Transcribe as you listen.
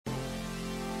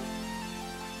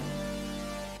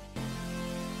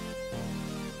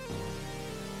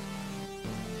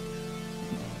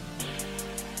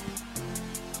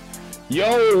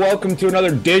Yo, welcome to another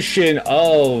edition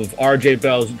of RJ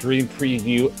Bell's Dream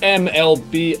Preview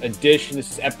MLB edition.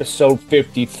 This is episode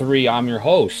 53. I'm your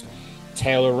host,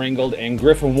 Taylor Ringgold, and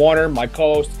Griffin Warner, my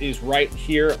co-host, is right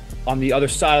here on the other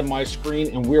side of my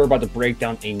screen, and we're about to break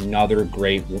down another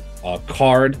great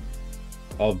card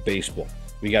of baseball.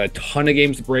 We got a ton of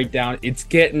games to break down. It's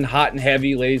getting hot and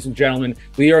heavy, ladies and gentlemen.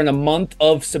 We are in the month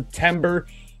of September.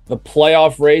 The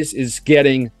playoff race is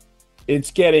getting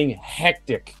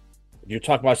hectic. You're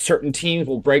talking about certain teams.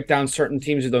 We'll break down certain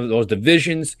teams of those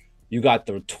divisions. You got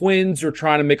the Twins who are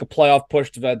trying to make a playoff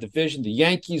push to that division. The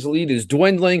Yankees lead is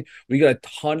dwindling. We got a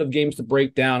ton of games to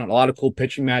break down, a lot of cool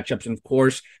pitching matchups. And, of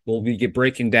course, we'll be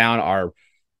breaking down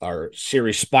our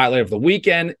series spotlight of the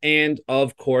weekend. And,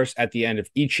 of course, at the end of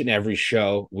each and every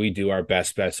show, we do our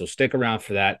best bet. So stick around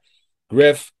for that.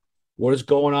 Griff, what is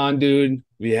going on, dude?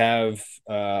 We got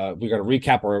to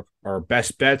recap our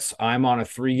best bets. I'm on a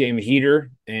 3-game heater,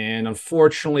 and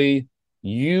unfortunately,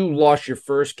 you lost your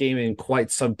first game in quite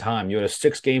some time. You had a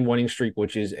 6-game winning streak,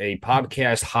 which is a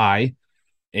podcast high,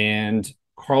 and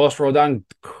Carlos Rodon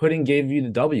couldn't give you the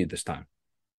W this time.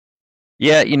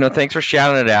 Yeah, thanks for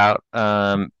shouting it out.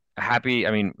 Happy.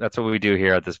 I mean, that's what we do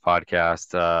here at this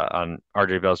podcast on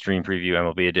RJ Bell's Dream Preview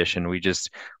MLB Edition. We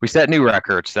set new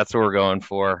records. That's what we're going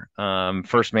for.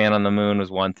 First man on the moon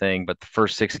was one thing, but the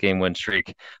first 6-game win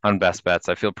streak on best bets,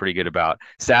 I feel pretty good about.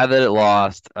 Sad that it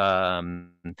lost.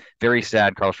 Very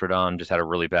sad. Carlos Rodon just had a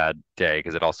really bad day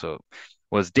because it also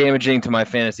was damaging to my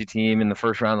fantasy team in the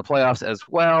first round of the playoffs as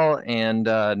well. And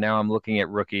now I'm looking at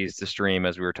rookies to stream,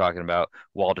 as we were talking about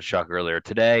Waldichuk earlier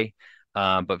today.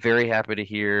 But very happy to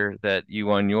hear that you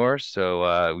won yours.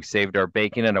 So we saved our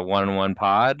bacon at a 1-1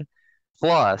 pod.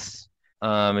 Plus,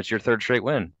 it's your third straight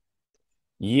win.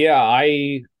 Yeah,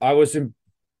 I was in.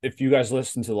 If you guys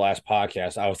listened to the last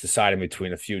podcast, I was deciding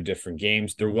between a few different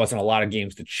games. There wasn't a lot of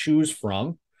games to choose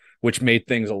from, which made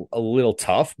things a little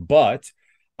tough. But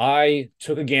I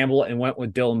took a gamble and went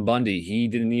with Dylan Bundy. He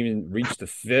didn't even reach the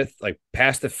fifth,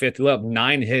 past the fifth. He let up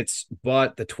 9 hits,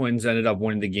 but the Twins ended up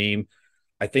winning the game.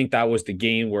 I think that was the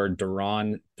game where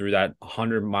Duran threw that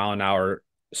 100-mile-an-hour,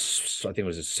 I think it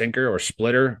was a sinker or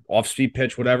splitter, off-speed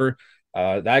pitch, whatever.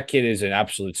 That kid is an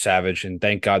absolute savage, and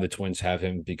thank God the Twins have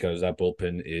him because that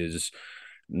bullpen is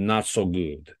not so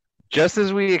good. Just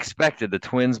as we expected, the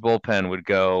Twins bullpen would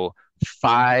go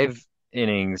 5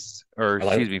 innings, or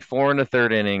excuse me, 4 and a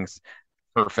third innings.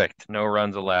 Perfect. No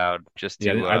runs allowed. Just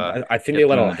to I think they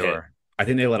let up I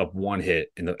think they let up 1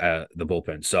 hit in the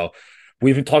bullpen. So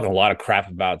we've been talking a lot of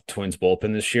crap about Twins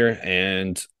bullpen this year,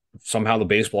 and somehow the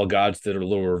baseball gods did a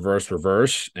little reverse,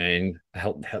 and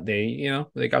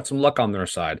they got some luck on their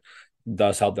side. It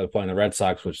does help that playing the Red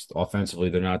Sox, which offensively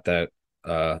they're not that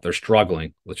they're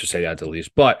struggling. Let's just say that at the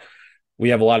least. But we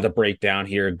have a lot to break down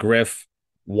here. Griff,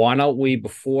 why don't we,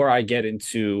 before we get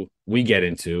into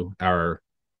our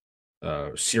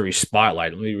series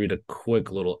spotlight, let me read a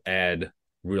quick little ad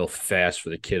real fast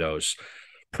for the kiddos.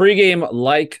 Pre-game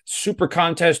like Super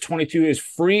Contest 22 is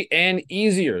free and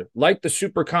easier. Like the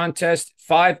Super Contest,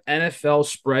 5 NFL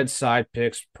spread side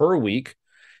picks per week.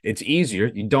 It's easier.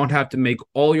 You don't have to make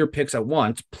all your picks at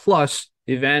once. Plus,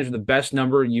 the advantage of the best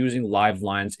number using live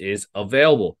lines is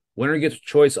available. Winner gets a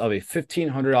choice of a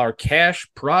 $1,500 cash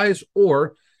prize,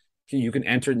 or you can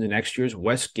enter in the next year's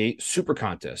Westgate Super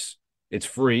Contest. It's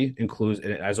free, includes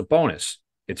it as a bonus.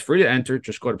 It's free to enter.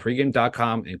 Just go to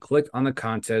pregame.com and click on the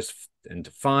contest and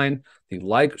to find the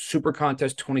Like Super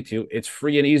Contest 22. It's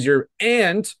free and easier,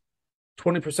 and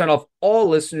 20% off all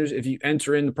listeners if you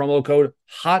enter in the promo code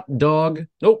Batter20.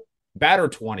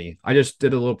 I just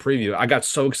did a little preview. I got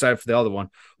so excited for the other one.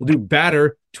 We'll do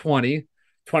Batter20,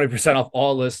 20% off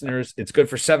all listeners. It's good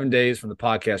for 7 days from the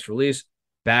podcast release.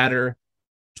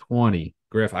 Batter20.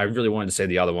 Griff, I really wanted to say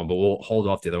the other one, but we'll hold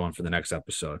off the other one for the next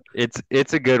episode.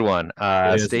 It's a good one.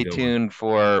 Stay tuned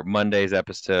for Monday's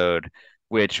episode,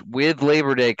 which with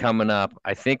Labor Day coming up,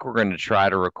 I think we're going to try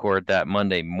to record that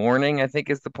Monday morning, I think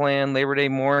is the plan, Labor Day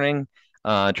morning.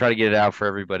 Try to get it out for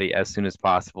everybody as soon as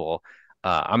possible.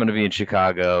 I'm going to be in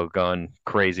Chicago going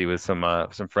crazy with some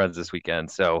friends this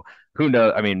weekend. So who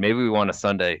knows? I mean, maybe we want a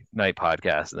Sunday night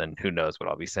podcast, and then who knows what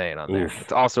I'll be saying on there.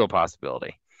 It's also a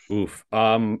possibility. Oof.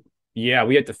 Yeah,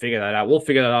 we have to figure that out. We'll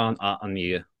figure that out on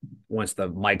the once the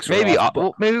mics are maybe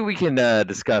off. Maybe we can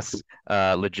discuss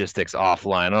logistics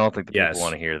offline. I don't think people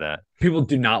want to hear that. People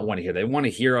do not want to hear that. They want to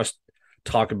hear us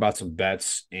talk about some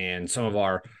bets and some of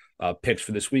our picks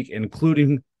for this week,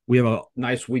 including we have a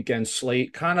nice weekend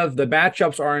slate. Kind of the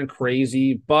matchups aren't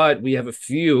crazy, but we have a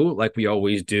few, like we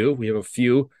always do. We have a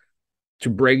few to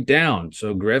break down.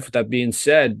 So, Griff, with that being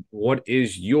said, what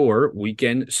is your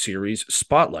weekend series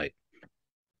spotlight?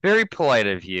 Very polite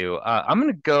of you. I'm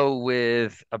going to go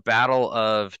with a battle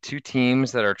of two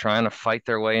teams that are trying to fight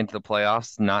their way into the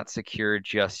playoffs, not secured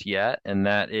just yet, and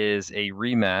that is a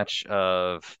rematch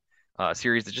of a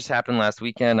series that just happened last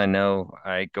weekend. I know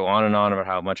I go on and on about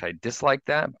how much I dislike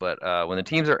that, but when the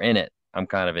teams are in it, I'm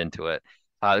kind of into it.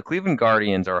 The Cleveland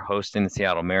Guardians are hosting the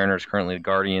Seattle Mariners. Currently, the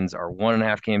Guardians are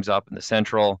 1.5 games up in the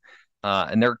Central,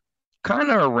 and they're kind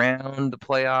of around the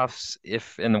playoffs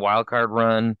if in the wild card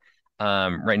run.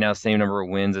 Right now, same number of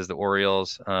wins as the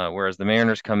Orioles, whereas the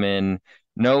Mariners come in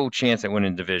no chance at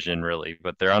winning division really,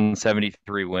 but they're on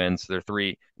 73 wins. So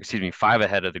they're five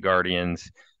ahead of the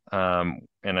Guardians, and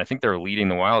I think they're leading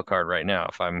the wild card right now,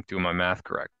 if I'm doing my math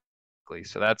correctly.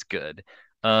 So that's good.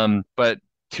 But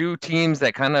two teams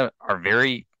that kind of are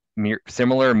very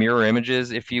similar mirror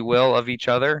images, if you will, of each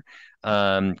other.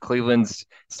 Cleveland's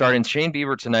starting Shane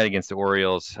Bieber tonight against the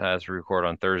Orioles as we record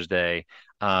on Thursday.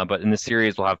 But in the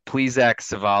series, we'll have Plesac,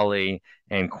 Savali,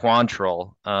 and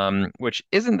Quantrill, which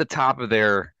isn't the top of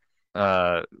their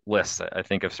list, I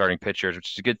think, of starting pitchers,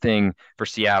 which is a good thing for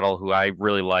Seattle, who I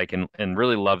really like and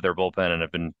really love their bullpen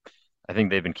and I think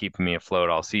they've been keeping me afloat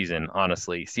all season,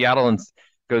 honestly. Seattle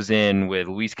goes in with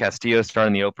Luis Castillo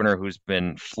starting the opener, who's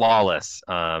been flawless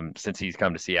since he's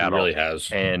come to He Seattle, really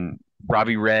has. and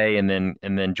Robbie Ray, and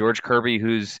then George Kirby,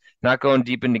 who's not going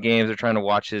deep into games. They're trying to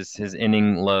watch his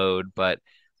inning load, but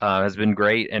has been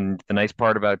great. And the nice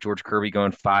part about George Kirby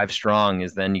going five strong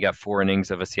is then you got 4 innings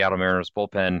of a Seattle Mariners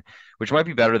bullpen, which might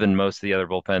be better than most of the other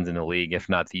bullpens in the league, if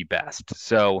not the best.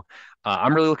 So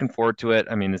I'm really looking forward to it.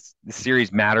 I mean, this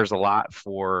series matters a lot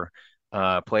for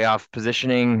playoff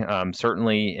positioning,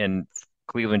 certainly, and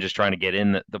Cleveland just trying to get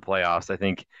in the playoffs. I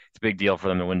think it's a big deal for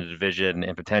them to win the division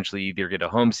and potentially either get a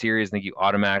home series. I think you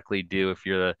automatically do if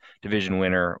you're the division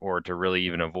winner, or to really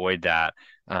even avoid that.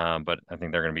 But I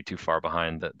think they're going to be too far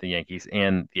behind the Yankees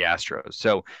and the Astros.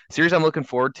 So, series I'm looking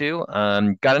forward to.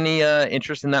 Got any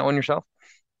interest in that one yourself?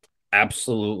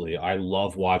 Absolutely. I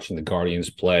love watching the Guardians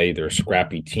play. They're a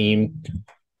scrappy team.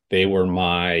 They were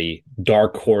my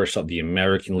dark horse of the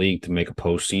American League to make a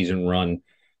postseason run.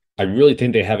 I really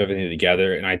think they have everything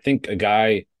together. And I think a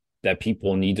guy that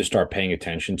people need to start paying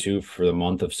attention to for the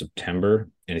month of September,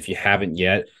 and if you haven't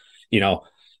yet, you know,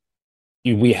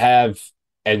 we have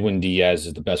Edwin Diaz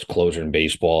as the best closer in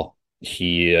baseball.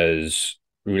 He has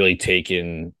really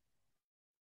taken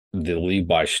the league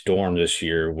by storm this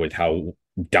year with how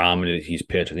dominant he's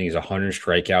pitched. I think he's 100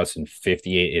 strikeouts in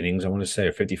 58 innings, I want to say,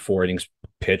 or 54 innings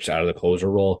pitched out of the closer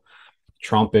role.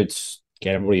 Trumpets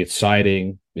get everybody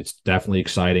exciting. It's definitely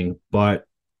exciting, but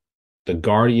the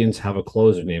Guardians have a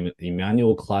closer named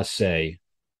Emmanuel Clase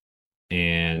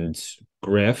and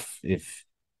Griff. If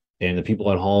and the people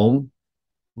at home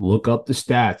look up the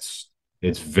stats,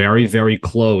 it's very, very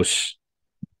close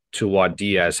to what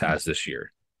Diaz has this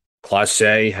year.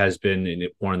 Clase has been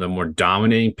one of the more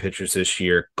dominating pitchers this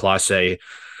year. Clase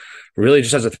really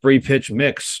just has a three-pitch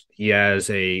mix. He has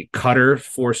a cutter,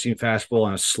 four-seam fastball,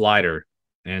 and a slider.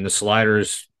 And the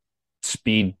slider's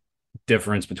speed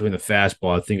difference between the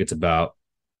fastball, I think it's about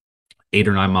 8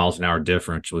 or 9 miles an hour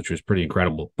difference, which was pretty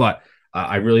incredible. But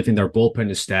I really think their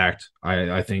bullpen is stacked.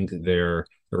 I think their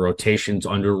rotation's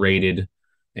underrated.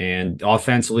 And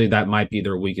offensively, that might be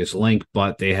their weakest link,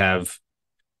 but they have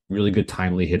really good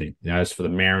timely hitting. As for the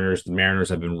Mariners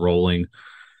have been rolling.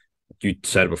 You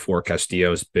said it before,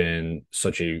 Castillo's been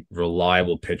such a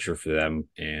reliable pitcher for them,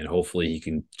 and hopefully he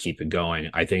can keep it going.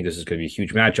 I think this is going to be a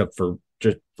huge matchup for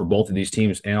both of these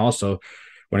teams. And also,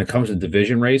 when it comes to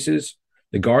division races,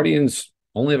 the Guardians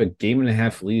only have a game and a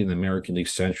half lead in the American League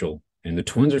Central, and the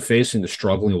Twins are facing the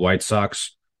struggling White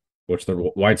Sox, which the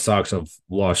White Sox have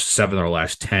lost 7 of their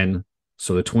last 10.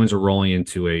 So the Twins are rolling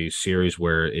into a series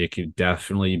where it could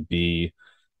definitely be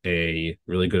a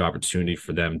really good opportunity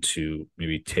for them to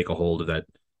maybe take a hold of that,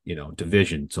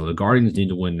 division. So the Guardians need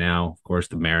to win now. Of course,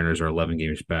 the Mariners are 11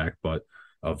 games back, but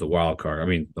of the wild card,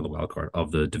 of the wild card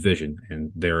of the division,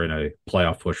 and they're in a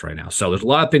playoff push right now. So there's a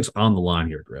lot of things on the line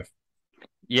here, Griff.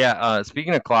 Yeah.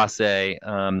 Speaking of Class A,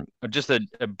 just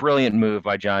a brilliant move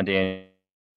by John Daniel.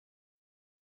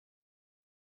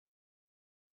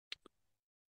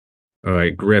 All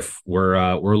right, Griff,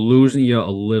 we're losing you a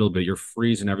little bit. You're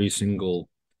freezing every single,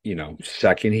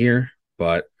 second here,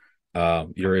 but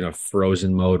you're in a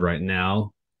frozen mode right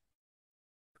now.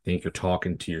 I think you're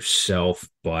talking to yourself,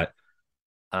 but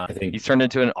I think He's turned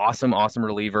into an awesome, awesome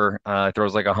reliever.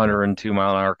 Throws like a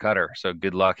 102-mile-an-hour cutter. So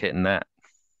good luck hitting that.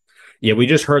 yeah, we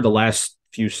just heard the last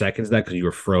few seconds of that because you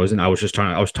were frozen. I was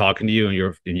talking to you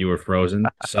and you were frozen.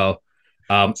 So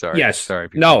Sorry, yes, sorry,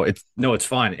 people. no, it's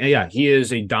fine. And yeah, he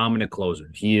is a dominant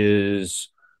closer. He is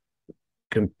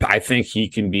I think he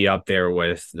can be up there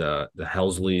with the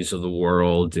Helsleys of the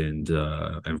world and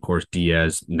of course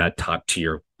Diaz, not top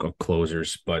tier of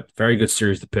closers, but very good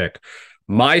series to pick.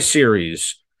 My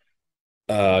series,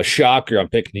 shocker, I'm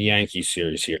picking the Yankees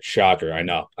series here. Shocker, I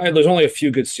know. There's only a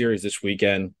few good series this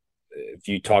weekend. If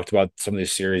you talked about some of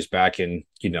these series back in,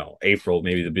 April,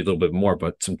 maybe there'd be a little bit more,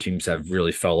 but some teams have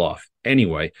really fell off.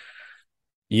 Anyway,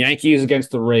 Yankees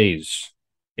against the Rays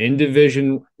in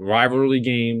division rivalry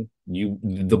game.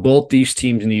 Both these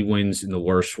teams need wins in the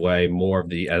worst way. More of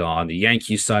the on the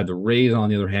Yankees side. The Rays, on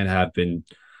the other hand, have been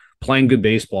playing good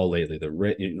baseball lately. The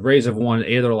Rays have won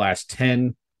 8 of their last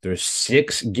 10. They're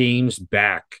 6 games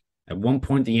back. At one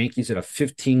point, the Yankees had a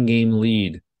 15-game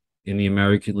lead in the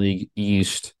American League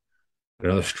East.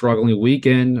 Another struggling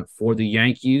weekend for the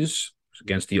Yankees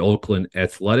against the Oakland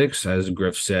Athletics, as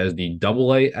Griff says, the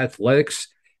Double-A Athletics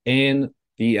and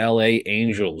the LA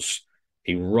Angels.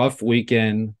 A rough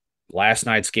weekend. Last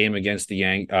night's game against the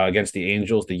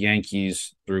Angels, the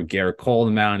Yankees threw Garrett Cole on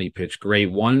the mound. He pitched great.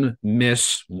 One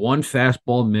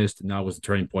fastball missed, and that was the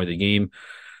turning point of the game.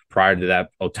 Prior to that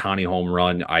Ohtani home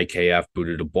run, IKF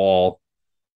booted a ball.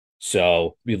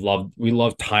 So we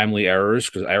love timely errors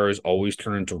because errors always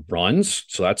turn into runs.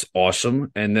 So that's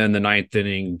awesome. And then the ninth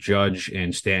inning, Judge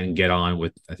and Stanton get on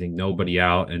with, I think, nobody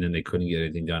out, and then they couldn't get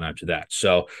anything done after that.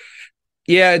 So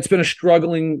yeah, it's been a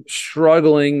struggling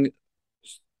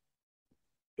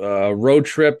road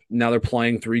trip. Now they're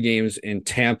playing 3 games in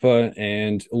Tampa.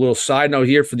 And a little side note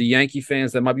here for the Yankee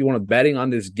fans that might be one of betting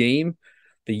on this game.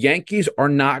 The Yankees are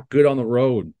not good on the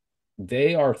road.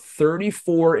 They are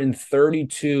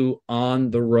 34-32 on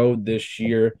the road this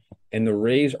year, and the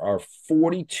Rays are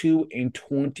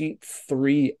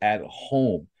 42-23 at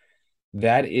home.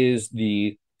 That is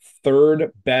the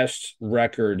third best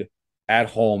record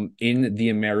at home in the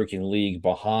American League,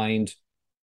 behind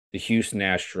the Houston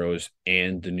Astros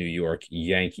and the New York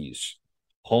Yankees.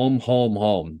 Home, home,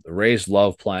 home. The Rays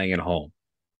love playing at home.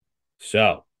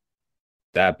 So,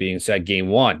 that being said, game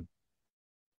 1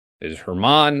 is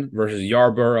Herman versus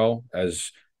Yarborough,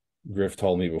 as Griff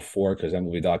told me before, because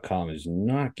MLB.com is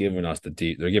not giving us they're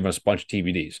giving us a bunch of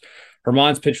TBDs.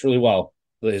 Herman's pitched really well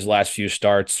his last few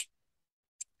starts.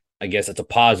 I guess it's a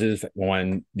positive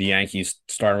when the Yankees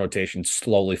starting rotation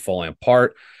slowly falling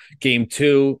apart. Game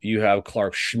 2, you have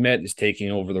Clark Schmidt is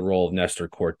taking over the role of Nestor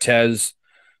Cortez.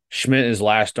 Schmidt, his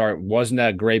last start wasn't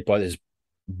that great, but his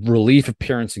relief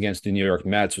appearance against the New York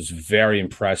Mets was very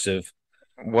impressive.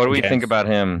 What do we think about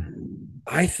him?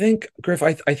 I think, Griff,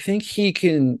 I think he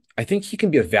can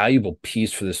be a valuable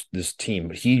piece for this team,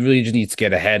 but he really just needs to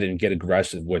get ahead and get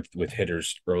aggressive with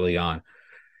hitters early on.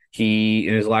 He,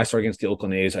 in his last start against the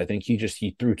Oakland A's, I think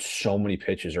he threw so many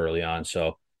pitches early on.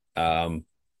 So the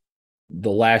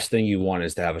last thing you want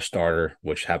is to have a starter,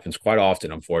 which happens quite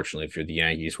often, unfortunately, if you're the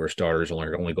Yankees, where starters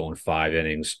are only going 5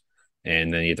 innings,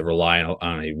 and then you have to rely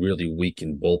on a really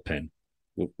weakened bullpen.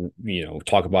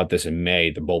 Talk about this in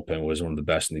May. The bullpen was one of the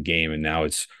best in the game, and now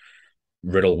it's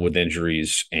riddled with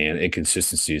injuries and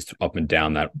inconsistencies up and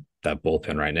down that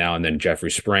bullpen right now. And then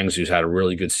Jeffrey Springs, who's had a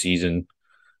really good season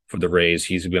for the Rays,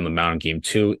 he's going to be on the mound in game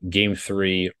 2. Game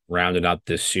 3 rounded out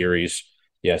this series.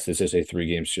 Yes, this is a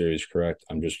 3-game series, correct?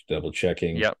 I'm just double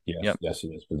checking. Yep. Yes, it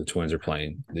is. But the Twins are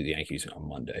playing the Yankees on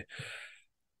Monday.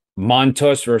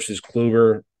 Montas versus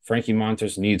Kluber. Frankie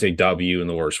Montas needs a W in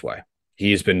the worst way.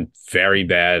 He's been very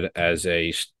bad as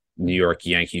a New York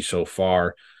Yankee so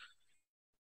far.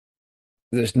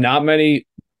 There's not many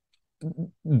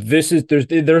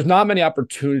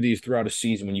opportunities throughout a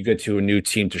season when you get to a new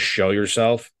team to show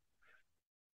yourself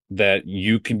that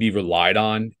you can be relied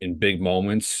on in big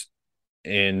moments.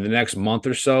 In the next month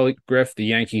or so, Griff, the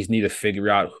Yankees need to figure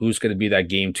out who's going to be that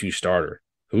game 2 starter.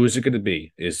 Who is it going to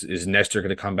be? Is Nestor going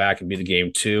to come back and be the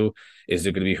game 2? Is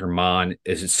it going to be Herman?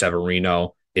 Is it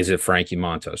Severino? Is it Frankie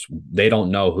Montas? They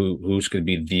don't know who's going to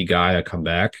be the guy that come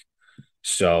back.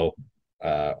 So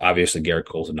obviously Garrett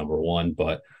Cole's the number 1,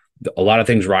 but a lot of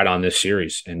things ride on this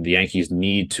series, and the Yankees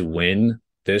need to win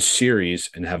this series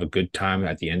and have a good time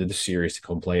at the end of the series to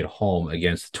come play at home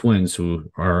against the Twins, who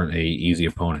aren't an easy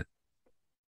opponent.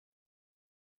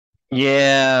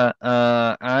 Yeah,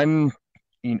 I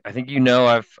think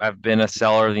I've been a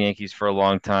seller of the Yankees for a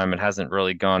long time. It hasn't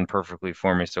really gone perfectly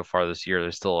for me so far this year.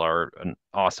 There still are an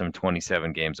awesome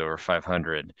 27 games over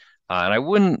 500. And I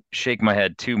wouldn't shake my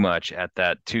head too much at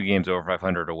that 2 games over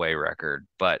 500 away record,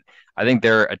 but I think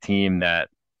they're a team that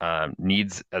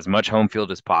needs as much home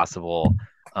field as possible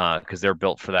because they're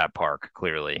built for that park,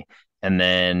 clearly. And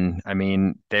then, I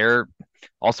mean, they're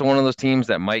also one of those teams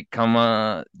that might come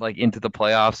into the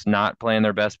playoffs not playing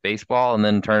their best baseball and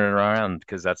then turn it around,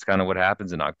 because that's kind of what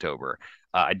happens in October.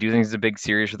 I do think it's a big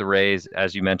series for the Rays.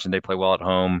 As you mentioned, they play well at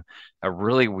home. A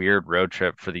really weird road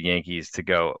trip for the Yankees to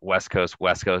go West Coast,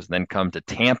 and then come to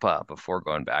Tampa before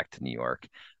going back to New York.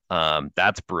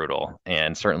 That's brutal,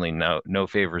 and certainly no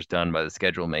favors done by the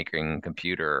schedule making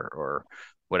computer or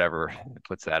whatever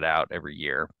puts that out every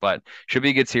year. But should be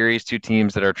a good series. Two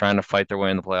teams that are trying to fight their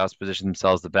way in the playoffs, position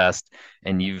themselves the best.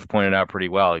 And you've pointed out pretty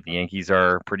well, the Yankees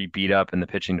are pretty beat up in the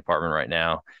pitching department right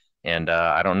now, and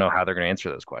I don't know how they're going to answer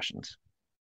those questions.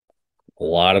 A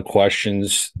lot of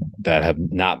questions that have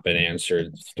not been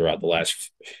answered throughout the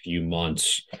last few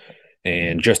months.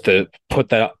 And just to put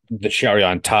that the cherry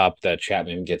on top, that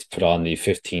Chapman gets put on the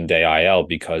 15-day IL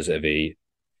because of a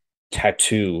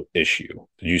tattoo issue.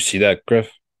 Did you see that,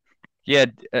 Griff? Yeah,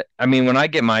 I mean, when I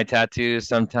get my tattoos,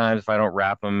 sometimes if I don't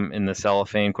wrap them in the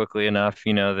cellophane quickly enough,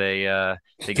 they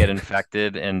get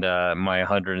infected, and my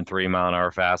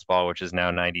 103-mile-an-hour fastball, which is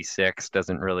now 96,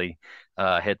 doesn't really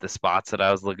hit the spots that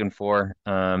I was looking for.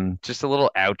 Just a little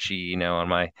ouchy, on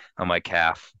my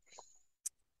calf.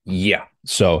 Yeah.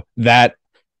 So that,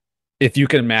 if you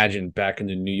can imagine, back in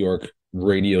the New York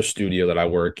radio studio that I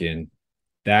work in,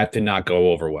 that did not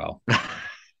go over well.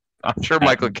 I'm sure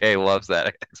Michael K loves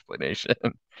that explanation.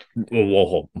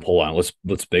 Well, hold on.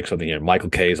 Let's make something here.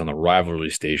 Michael K is on the rivalry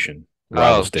station.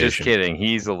 Rival Oh, just station. kidding.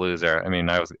 He's a loser. I mean,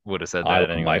 would have said that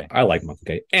anyway. I like Michael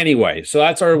K. Anyway, so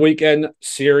that's our weekend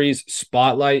series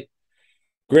spotlight.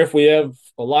 Griff, we have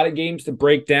a lot of games to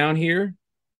break down here.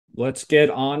 Let's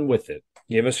get on with it.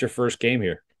 Give us your first game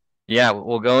here. Yeah,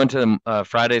 we'll go into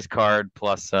Friday's card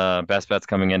plus best bets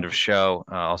coming into the show.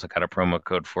 Also got a promo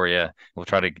code for you. We'll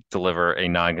try to deliver a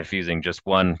non-confusing just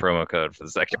one promo code for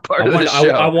the second part of the show.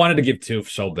 I wanted to give two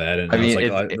so bad, and I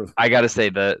mean, I got to say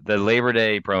the Labor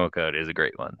Day promo code is a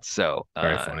great one. So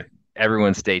very funny.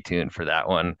 Everyone, stay tuned for that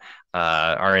one.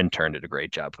 Our intern did a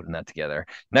great job putting that together.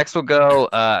 Next, we'll go.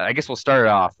 I guess we'll start it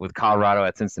off with Colorado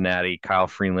at Cincinnati. Kyle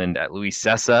Freeland at Luis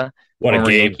Sessa. What a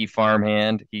game. Yankee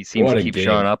farmhand. He seems to keep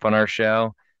showing up on our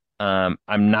show. I'm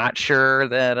not sure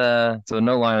that so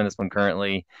no line on this one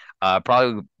currently.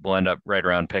 Probably will end up right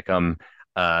around pick'em.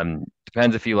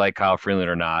 Depends if you like Kyle Freeland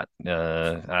or not.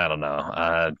 I don't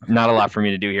know. Not a lot for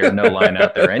me to do here. No line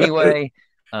out there anyway.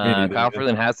 Kyle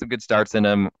Freeland has some good starts in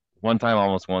him. One time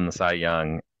almost won the Cy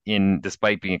Young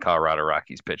despite being a Colorado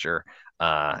Rockies pitcher.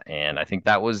 And I think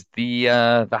that was the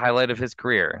highlight of his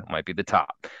career. It might be the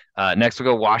top. Next,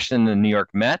 we'll go Washington, the New York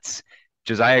Mets.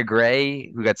 Josiah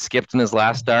Gray, who got skipped in his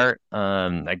last start.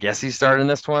 I guess he started in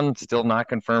this one. Still not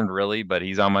confirmed, really, but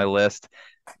he's on my list.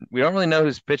 We don't really know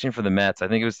who's pitching for the Mets. I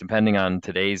think it was depending on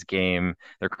today's game.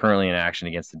 They're currently in action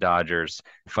against the Dodgers,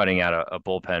 fighting out a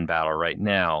bullpen battle right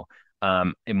now.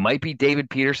 It might be David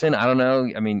Peterson. I don't know.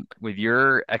 I mean, with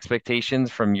your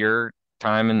expectations from your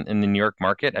time in the New York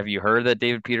market, have you heard that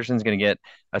David Peterson's going to get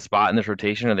a spot in this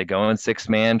rotation? Are they going six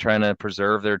man, trying to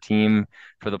preserve their team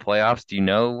for the playoffs? Do you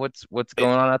know what's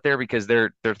going on out there? Because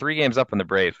they're 3 games up on the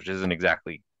Braves, which isn't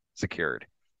exactly secured.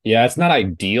 Yeah, it's not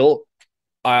ideal.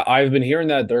 I've been hearing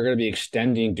that they're going to be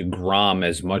extending DeGrom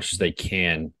as much as they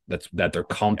can. That they're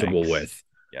comfortable with.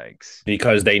 Yikes!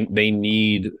 Because they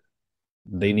need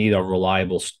a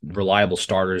reliable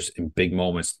starters in big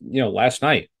moments. Last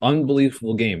night,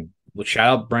 unbelievable game. Shout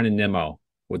out Brendan Nimmo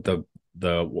with the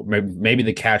maybe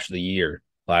the catch of the year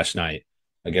last night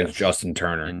against Justin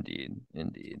Turner. Indeed.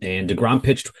 And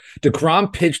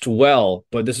DeGrom pitched well,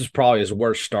 but this is probably his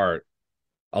worst start.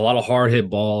 A lot of hard hit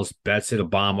balls. Betts hit a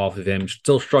bomb off of him.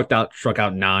 Still struck out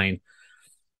 9.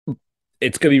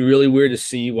 It's going to be really weird to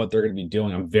see what they're going to be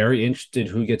doing. I'm very interested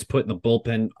who gets put in the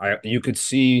bullpen. You could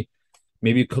see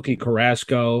maybe Cookie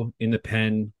Carrasco in the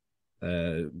pen.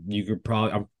 You're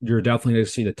definitely going to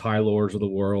see the Tylors of the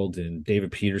world, and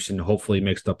David Peterson hopefully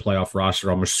makes the playoff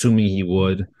roster. I'm assuming he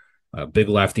would. A big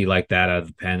lefty like that out of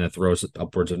the pen that throws it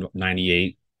upwards of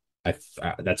 98.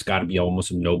 That's got to be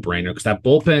almost a no-brainer because that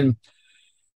bullpen,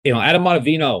 Adam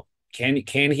Ottavino, can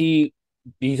he?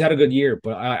 He's had a good year,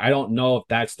 but I don't know if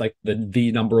that's like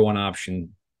the number one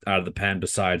option out of the pen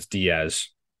besides Diaz.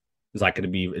 Is not going to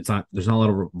be. It's not. There's not a lot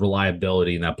of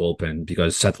reliability in that bullpen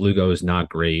because Seth Lugo is not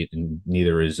great, and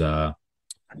neither is Joely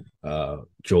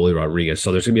Rodriguez.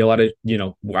 So there's going to be a lot of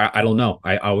I don't know.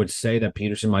 I would say that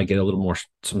Peterson might get a little more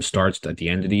some starts at the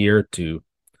end of the year to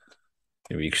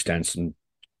maybe extend some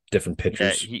different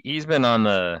pitchers. Yeah, he's been on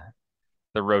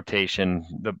the rotation.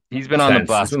 He's been on the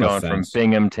bus going from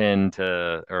Binghamton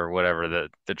to or whatever the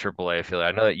AAA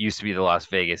affiliate. I know it used to be the Las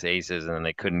Vegas Aces, and then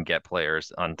they couldn't get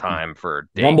players on time for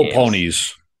Rumble games.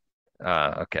 Ponies.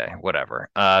 Okay, whatever.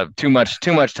 Too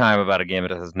much time about a game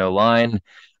that has no line.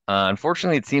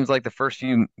 Unfortunately, it seems like the first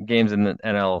few games in the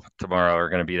NL tomorrow are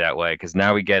going to be that way because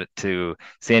now we get to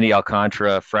Sandy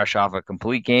Alcantara, fresh off a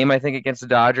complete game, I think, against the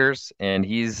Dodgers, and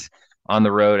he's on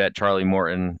the road at Charlie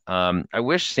Morton. I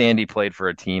wish Sandy played for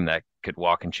a team that could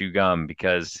walk and chew gum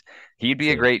because he'd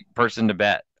be a True. great person to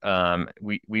bet.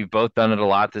 We've both done it a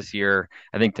lot this year,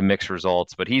 I think, to mix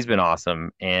results, but he's been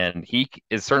awesome, and he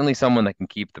is certainly someone that can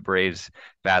keep the Braves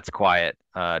bats quiet.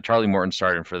 Charlie Morton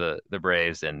starting for the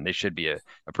Braves, and they should be a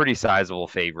pretty sizable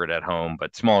favorite at home,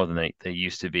 but smaller than they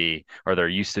used to be, or they're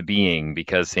used to being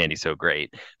because Sandy's so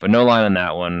great. But no line on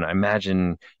that one. I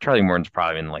imagine Charlie Morton's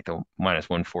probably in like the minus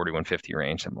 140, 150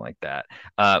 range, something like that.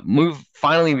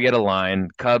 Finally, we get a line.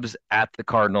 Cubs at the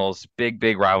Cardinals,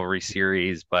 big rivalry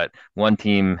series, but one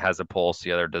team has a pulse,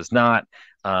 the other does not.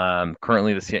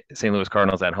 Currently, the St. Louis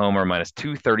Cardinals at home are minus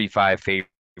 235 favorite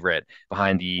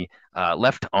behind the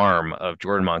left arm of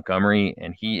Jordan Montgomery,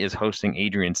 and he is hosting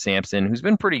Adrian Sampson, who's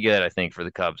been pretty good, I think, for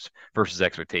the Cubs versus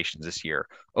expectations this year.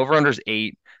 Over-unders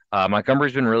 8.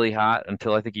 Montgomery's been really hot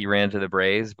until I think he ran to the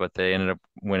Braves, but they ended up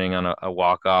winning on a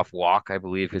walk-off walk, I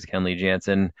believe, because Kenley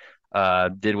Jansen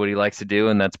did what he likes to do,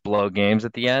 and that's blow games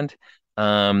at the end.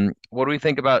 What do we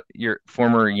think about your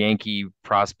former Yankee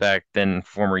prospect, then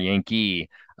former Yankee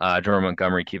Jordan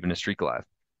Montgomery keeping his streak alive?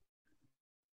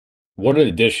 What an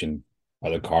addition by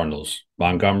the Cardinals.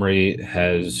 Montgomery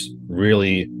has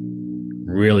really,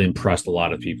 really impressed a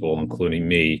lot of people, including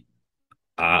me.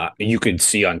 You can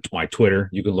see on my Twitter.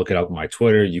 You can look it up on my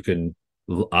Twitter. You can.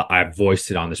 I've voiced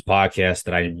it on this podcast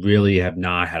that I really have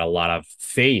not had a lot of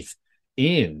faith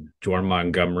in Jordan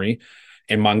Montgomery.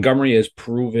 And Montgomery has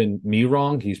proven me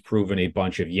wrong. He's proven a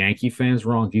bunch of Yankee fans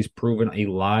wrong. He's proven a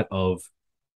lot of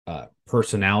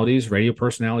personalities, radio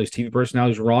personalities, TV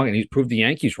personalities wrong, and he's proved the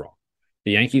Yankees wrong.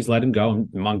 The Yankees let him go.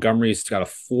 Montgomery's got a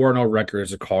 4-0 record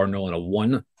as a Cardinal and a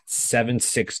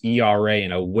 1.76 ERA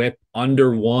and a whip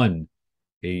under one,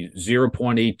 a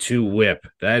 0.82 whip.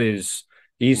 That is,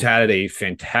 he's had a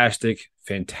fantastic,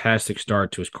 fantastic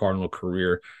start to his Cardinal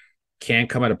career. Can't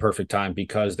come at a perfect time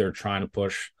because they're trying to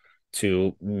push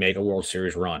to make a World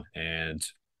Series run. And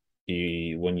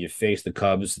when you face the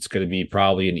Cubs, it's going to be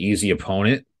probably an easy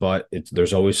opponent, but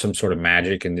there's always some sort of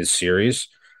magic in this series.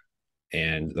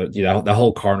 And the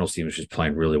whole Cardinals team is just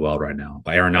playing really well right now.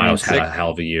 Arenado's had a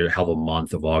hell of a year, hell of a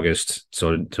month of August.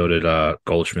 So did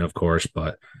Goldschmidt, of course.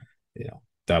 But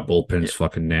that bullpen's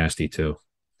fucking nasty too.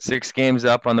 6 games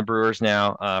up on the Brewers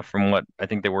now, from what I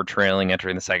think they were trailing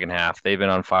entering the second half. They've been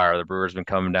on fire. The Brewers have been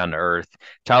coming down to earth.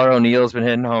 Tyler O'Neill's been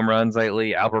hitting home runs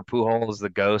lately. Albert Pujols, the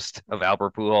ghost of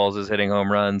Albert Pujols, is hitting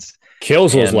home runs.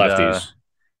 Kills those lefties.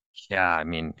 Yeah, I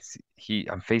mean,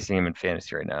 I'm facing him in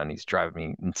fantasy right now, and he's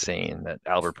driving me insane that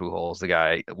Albert Pujols, the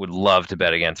guy I would love to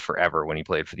bet against forever when he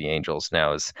played for the Angels,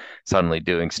 now is suddenly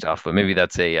doing stuff. But maybe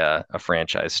that's a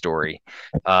franchise story.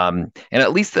 And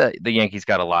at least the Yankees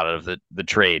got a lot of the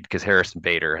trade because Harrison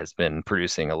Bader has been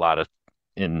producing a lot of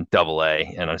in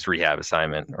Double-A and on his rehab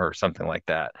assignment or something like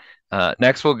that.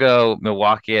 Next, we'll go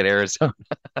Milwaukee at Arizona,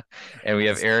 and we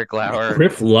have Eric Lauer.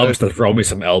 Griff loves to throw me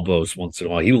some elbows once in a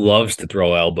while. He loves to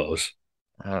throw elbows.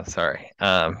 Oh, sorry.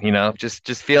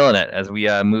 Just feeling it as we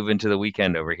move into the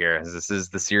weekend over here. As this is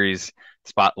the series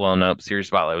spot. Well, no, series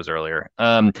spotlight was earlier.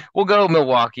 We'll go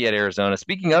Milwaukee at Arizona.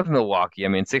 Speaking of Milwaukee, I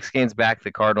mean, 6 games back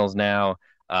the Cardinals now.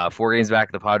 4 games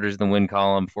back the Padres in the win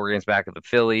column. 4 games back of the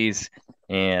Phillies,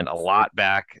 and a lot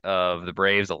back of the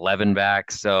Braves. 11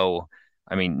 back. So,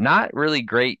 I mean, not really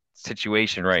great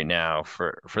situation right now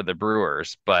for the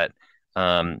Brewers, but.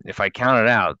 If I count it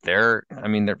out, they're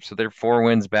 4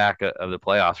 wins back of the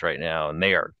playoffs right now, and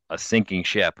they are a sinking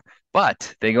ship.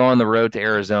 But they go on the road to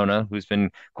Arizona, who's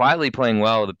been quietly playing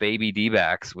well with the baby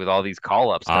D-backs with all these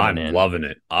call-ups coming in. I'm loving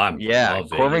it.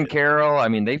 Corbin Carroll. I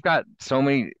mean, they've got so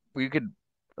many. We could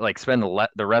spend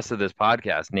the rest of this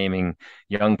podcast naming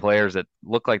young players that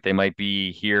look like they might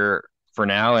be here for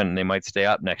now, and they might stay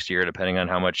up next year, depending on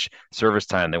how much service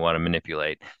time they want to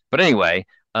manipulate. But anyway,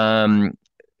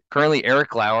 currently,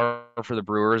 Eric Lauer for the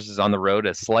Brewers is on the road,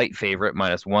 a slight favorite,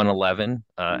 minus 111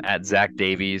 at Zach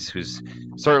Davies, who's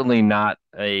certainly not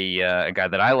a guy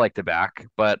that I like to back.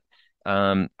 But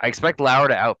I expect Lauer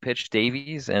to outpitch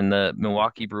Davies, and the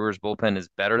Milwaukee Brewers bullpen is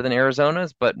better than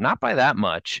Arizona's, but not by that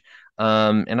much.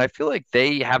 And I feel like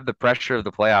they have the pressure of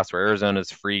the playoffs where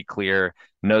Arizona's free, clear,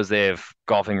 knows they have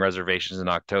golfing reservations in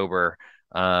October.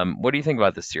 What do you think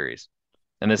about this series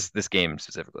and this game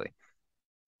specifically?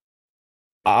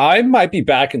 I might be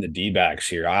back in the D-backs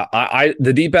here.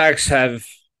 The D-backs have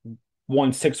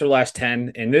won 6 or last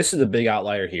 10, and this is a big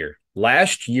outlier here.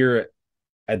 Last year,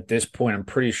 at this point, I'm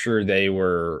pretty sure they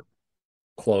were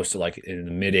close to like in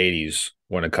the mid 80s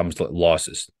when it comes to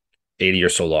losses. 80 or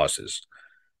so losses.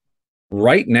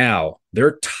 Right now,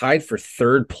 they're tied for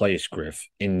third place, Griff,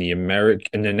 in the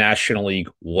National League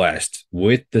West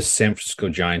with the San Francisco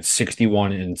Giants,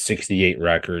 61 and 68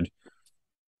 record.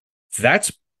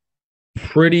 That's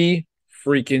pretty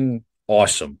freaking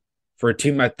awesome for a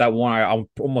team that won. I'm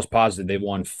almost positive they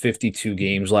won 52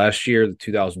 games last year, the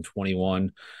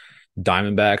 2021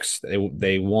 Diamondbacks.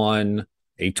 They won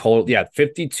a total,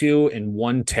 52 and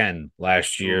 110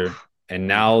 last year, Oof. and Oof.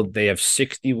 now they have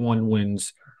 61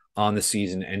 wins on the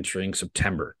season entering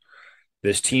September.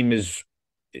 This team is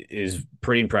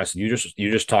pretty impressive. You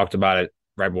just talked about it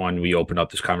right when we opened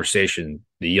up this conversation.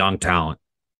 The young talent,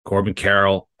 Corbin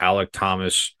Carroll, Alec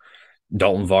Thomas,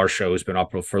 Dalton Varsho has been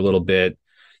up for a little bit.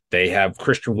 They have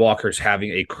Christian Walker's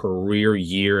having a career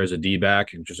year as a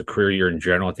D-back and just a career year in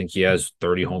general. I think he has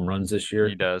 30 home runs this He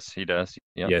year. does. He does.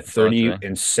 Yep. Yeah, I saw it 30 today.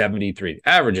 and 73.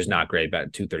 Average is not great,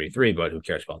 about 233, but who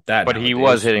cares about that But he was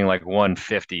nowadays? hitting like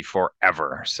 150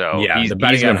 forever. So Yeah, the he's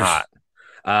batting been average.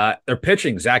 hot. They're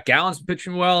pitching. Zach Gallen's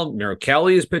pitching well. Miro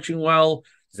Kelly is pitching well.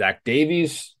 Zach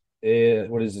Davies,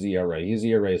 what is his ERA? His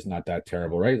ERA is not that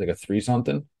terrible, right? Like a three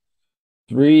something,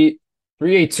 three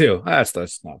 3.82.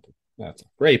 That's not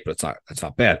great, but it's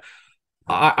not bad.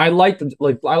 I like the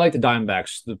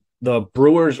Diamondbacks. The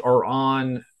Brewers are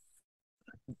on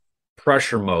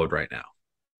pressure mode right now.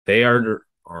 They are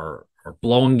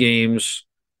blowing games.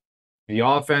 The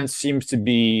offense seems to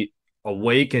be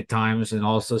awake at times and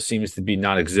also seems to be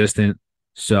non-existent.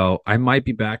 So I might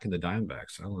be back in the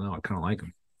Diamondbacks. I don't know. I kind of like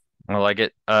them. I like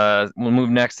it. We'll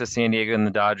move next to San Diego and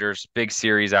the Dodgers. Big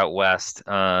series out west.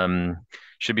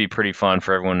 Should be pretty fun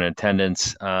for everyone in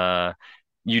attendance.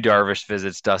 Yu Darvish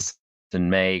visits Dustin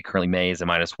May. Currently, May is a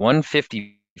minus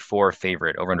 154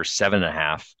 favorite, over under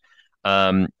 7.5.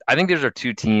 I think these are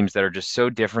two teams that are just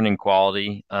so different in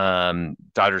quality.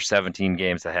 Dodgers 17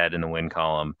 games ahead in the win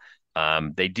column.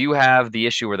 They do have the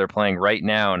issue where they're playing right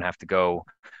now and have to go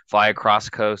fly across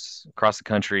the coast, across the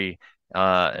country,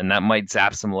 and that might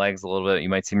zap some legs a little bit. You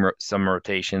might see some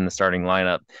rotation in the starting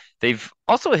lineup. They've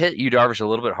also hit Yu Darvish a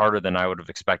little bit harder than I would have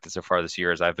expected so far this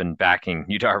year, as I've been backing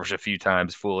Yu Darvish a few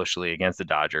times foolishly against the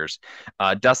Dodgers.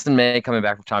 Dustin May coming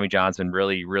back from Tommy John's been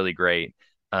really, really great.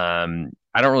 I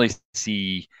don't really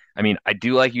see. I mean, I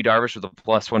do like Yu Darvish with a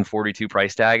plus 142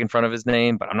 price tag in front of his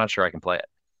name, but I'm not sure I can play it.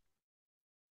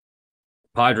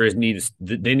 Padres need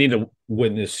to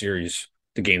win this series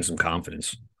to gain some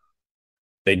confidence.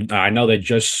 I know they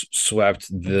just swept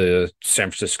the San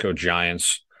Francisco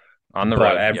Giants, On the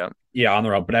but road. Yeah. yeah, on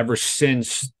the road. But ever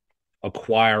since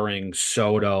acquiring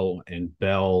Soto and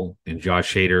Bell and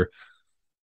Josh Hader,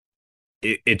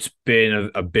 it's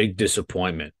been a big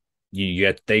disappointment.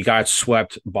 They got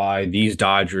swept by these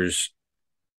Dodgers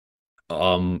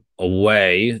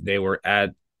away. They were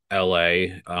at LA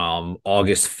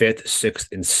August 5th, 6th,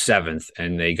 and 7th,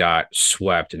 and they got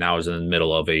swept, and that was in the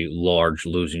middle of a large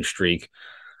losing streak.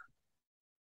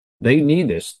 They need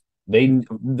this.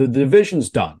 The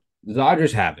division's done. The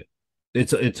Dodgers have it.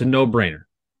 It's a no-brainer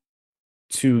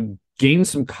to gain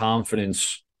some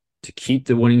confidence to keep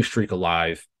the winning streak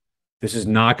alive. This is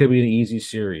not going to be an easy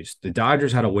series. The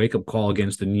Dodgers had a wake-up call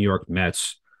against the New York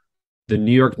Mets. The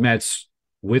New York Mets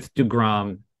with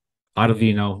DeGrom,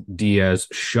 Ottavino, Diaz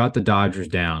shut the Dodgers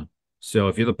down. So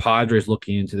if you're the Padres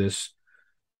looking into this,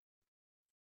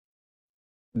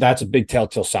 that's a big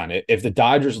telltale sign. If the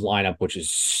Dodgers lineup, which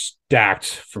is stacked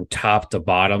from top to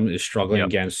bottom, is struggling Yep.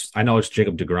 against, I know it's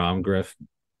Jacob DeGrom, Griff.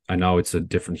 I know it's a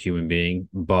different human being,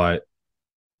 but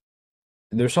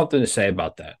there's something to say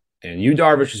about that. And Yu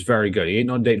Darvish is very good. He ain't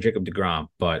no Jacob DeGrom,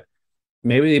 but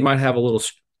maybe they might have a little,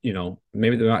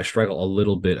 maybe they might struggle a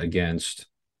little bit against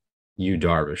Yu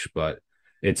Darvish, but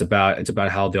it's about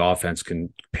how the offense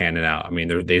can pan it out. I mean,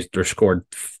 they're scored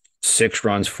 6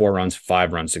 runs, 4 runs,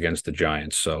 5 runs against the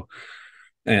Giants. So,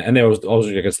 and they was also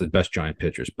against the best Giant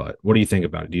pitchers. But what do you think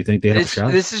about it? Do you think they have a This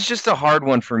shot? this is just a hard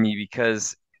one for me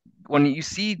because when you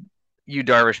see Yu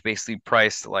Darvish basically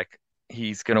priced like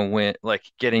he's gonna win, like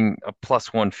getting a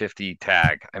plus 150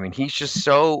 tag. I mean, he's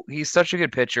such a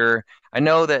good pitcher. I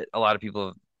know that a lot of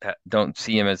people don't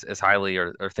see him as highly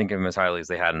or think of him as highly as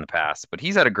they had in the past, but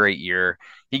he's had a great year.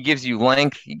 He gives you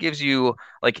length. He gives you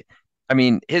like, I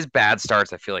mean, his bad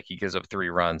starts, I feel like he gives up 3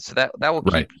 runs, so that will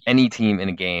Right. keep any team in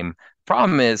a game.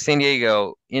 Problem is San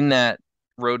Diego in that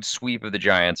road sweep of the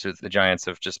Giants. The Giants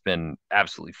have just been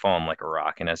absolutely fallen like a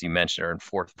rock, and as you mentioned, are in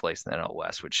fourth place in the NL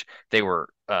West, which they were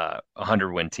a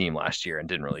 100-win team last year and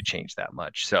didn't really change that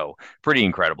much. So pretty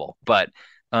incredible. But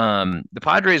the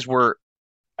Padres were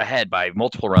ahead by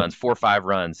multiple runs, 4 or 5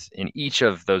 runs in each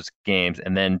of those games,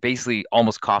 and then basically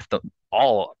almost coughed them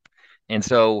all up. And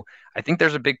so I think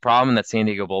there's a big problem in that San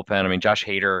Diego bullpen. I mean, Josh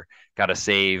Hader got a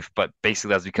save, but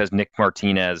basically that's because Nick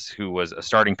Martinez, who was a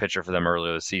starting pitcher for them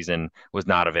earlier this season, was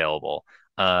not available.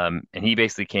 And he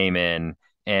basically came in,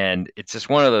 and it's just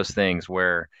one of those things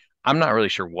where I'm not really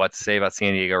sure what to say about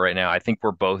San Diego right now. I think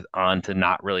we're both on to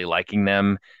not really liking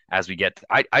them as we get.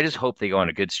 I just hope they go on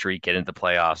a good streak, get into the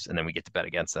playoffs, and then we get to bet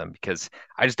against them because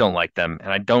I just don't like them.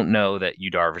 And I don't know that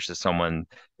Yu Darvish is someone,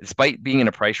 despite being in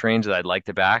a price range that I'd like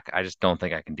to back, I just don't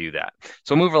think I can do that.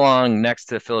 So move along next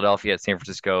to Philadelphia at San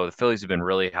Francisco. The Phillies have been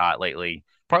really hot lately,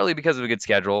 partly because of a good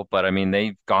schedule, but I mean,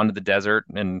 they've gone to the desert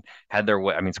and had their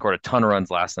way. I mean, scored a ton of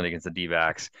runs last night against the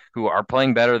D-backs, who are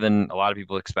playing better than a lot of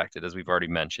people expected, as we've already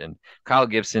mentioned. Kyle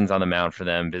Gibson's on the mound for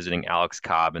them, visiting Alex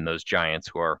Cobb and those Giants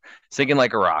who are sinking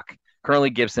like a rock. Currently,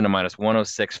 Gibson a minus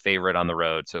 106 favorite on the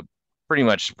road, so pretty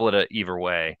much split it either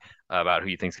way about who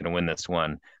you think's going to win this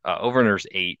one. Over-under's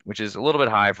 8, which is a little bit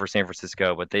high for San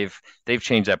Francisco, but they've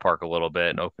changed that park a little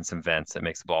bit and opened some vents that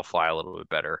makes the ball fly a little bit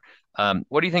better.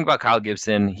 What do you think about Kyle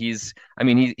Gibson? He's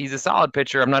a solid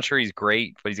pitcher. I'm not sure he's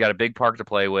great, but he's got a big park to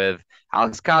play with.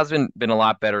 Alex Cobb's been a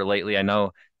lot better lately. I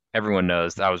know everyone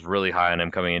knows I was really high on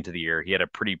him coming into the year. He had a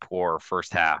pretty poor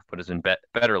first half, but has been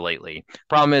better lately.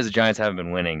 Problem is the Giants haven't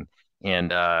been winning,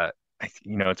 and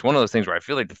it's one of those things where I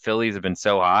feel like the Phillies have been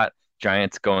so hot,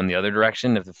 Giants going the other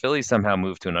direction. If the Phillies somehow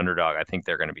move to an underdog, I think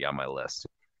they're going to be on my list.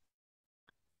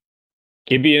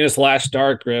 Gibby in his last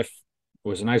start, Griff,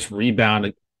 was a nice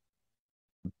rebound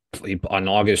on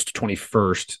August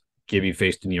 21st. Gibby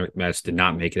faced the New York Mets, did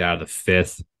not make it out of the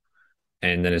fifth.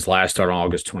 And then his last start on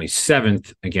August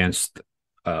 27th against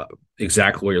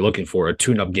exactly what you're looking for, a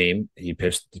tune-up game. He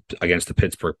pitched against the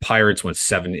Pittsburgh Pirates, went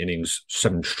 7 innings,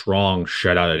 7 strong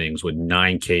shutout innings with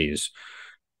 9 Ks.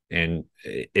 And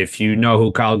if you know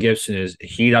who Kyle Gibson is,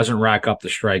 he doesn't rack up the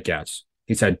strikeouts.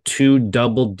 He's had 2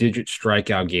 double-digit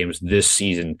strikeout games this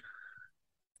season.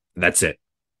 That's it.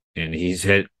 And he's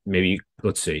hit maybe,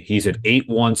 let's see, he's hit 8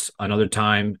 once another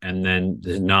time, and then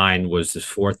the 9 was his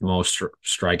 4th most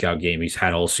strikeout game he's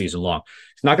had all season long.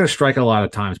 He's not going to strike out a lot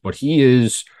of times, but he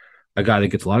is a guy that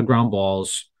gets a lot of ground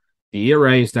balls. The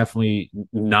ERA is definitely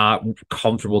not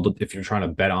comfortable if you're trying to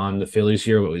bet on the Phillies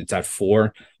here. It's at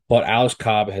 4. But Alex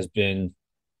Cobb has been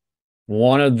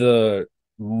one of the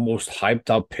most hyped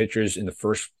up pitchers in the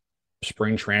first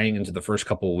spring training into the first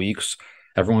couple of weeks.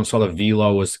 Everyone saw the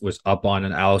velo was up on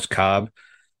an Alex Cobb.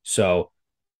 So,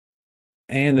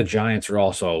 and the Giants are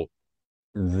also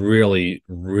really,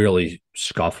 really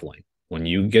scuffling. When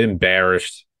you get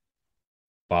embarrassed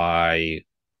by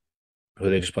who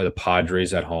they just play the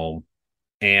Padres at home,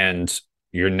 and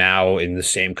you're now in the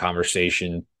same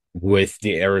conversation with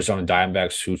the Arizona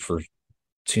Diamondbacks, who for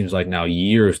seems like now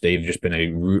years they've just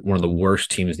been one of the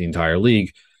worst teams in the entire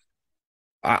league.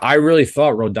 I really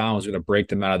thought Rodon was going to break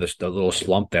them out of the little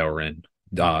slump they were in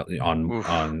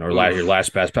your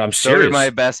last best. But I'm So serious. did my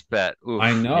best bet. Oof,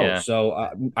 I know. yeah, So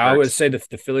I would say the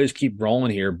Phillies keep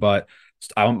rolling here, but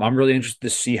I'm really interested to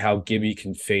see how Gibby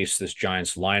can face this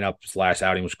Giants lineup. His last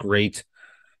outing was great,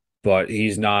 but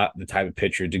he's not the type of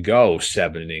pitcher to go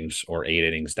 7 innings or 8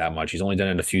 innings that much. He's only done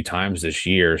it a few times this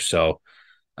year. So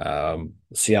let's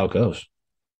see how it goes.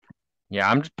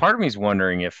 yeah. Part of me is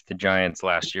wondering if the Giants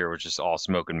last year was just all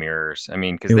smoke and mirrors. I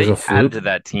mean, because It was they a added fluke. to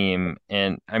that team,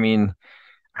 and I mean,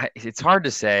 it's hard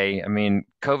to say. I mean,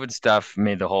 COVID stuff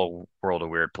made the whole world a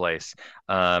weird place.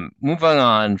 Moving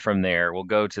on from there, we'll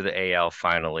go to the AL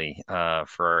finally for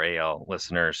our AL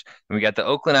listeners. And we got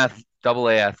the Double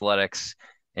A Athletics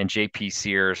and JP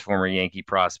Sears, former Yankee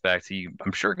prospect,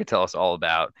 I'm sure could tell us all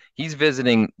about. He's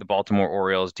visiting the Baltimore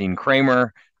Orioles, Dean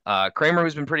Kramer. Kramer,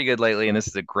 who's been pretty good lately, and this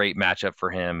is a great matchup for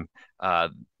him.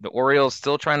 The Orioles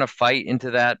still trying to fight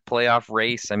into that playoff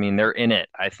race. I mean, they're in it,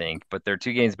 I think, but they're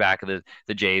 2 games back of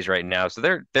the Jays right now,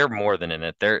 so they're more than in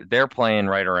it. They're playing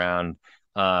right around.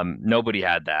 Nobody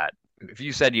had that. If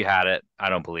you said you had it, I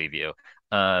don't believe you.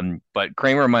 But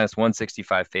Kramer minus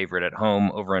 165 favorite at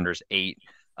home, over unders 8.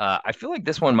 I feel like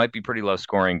this one might be pretty low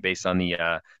scoring based on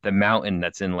the mountain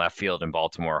that's in left field in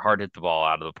Baltimore. Hard hit the ball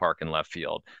out of the park in left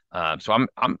field. So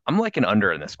I'm like an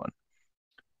under in this one.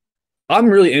 I'm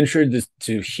really interested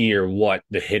to hear what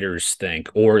the hitters think,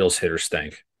 Orioles hitters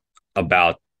think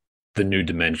about the new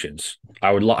dimensions.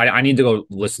 I need to go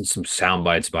listen to some sound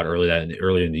bites about early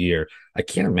in the year. I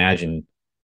can't imagine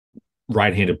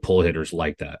right-handed pull hitters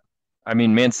like that. I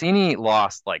mean, Mancini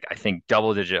lost like I think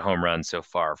double-digit home runs so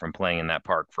far from playing in that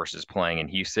park versus playing in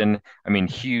Houston. I mean,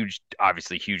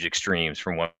 obviously huge extremes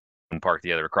from one park to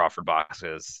the other, Crawford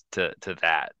boxes to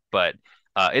that. But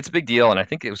it's a big deal, and I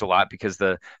think it was a lot because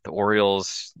the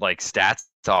Orioles like stats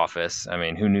office. I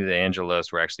mean, who knew the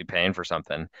Angelos were actually paying for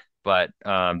something? but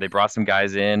they brought some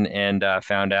guys in and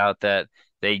found out that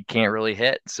they can't really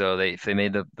hit. So if they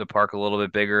made the park a little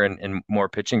bit bigger and more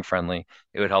pitching friendly,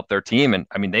 it would help their team. And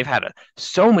I mean, they've had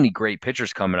so many great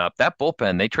pitchers coming up. That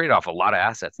bullpen, they traded off a lot of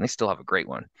assets, and they still have a great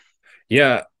one.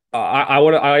 Yeah, I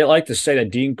like to say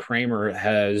that Dean Kramer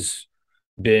has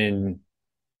been.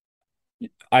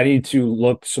 I need to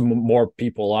look some more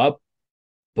people up,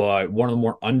 but one of the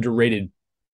more underrated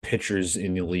pitchers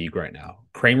in the league right now.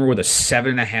 Kramer with a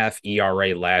 7.5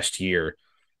 ERA last year.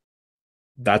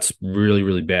 That's really,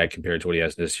 really bad compared to what he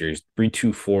has this year. He's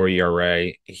 3.24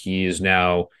 ERA. He is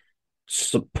now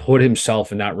put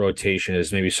himself in that rotation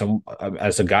as maybe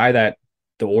as a guy that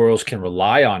the Orioles can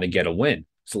rely on to get a win.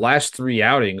 His last three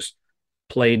outings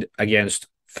played against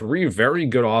three very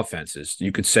good offenses.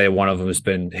 You could say one of them has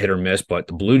been hit or miss, but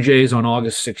the Blue Jays on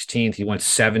August 16th, he went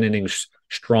 7 innings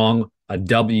strong, a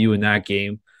W in that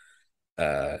game.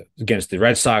 Against the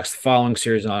Red Sox, the following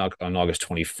series on August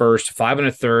 21st, 5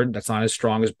 1/3. That's not his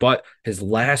strongest, but his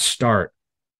last start,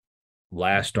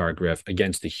 Griff,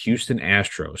 against the Houston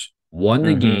Astros, won the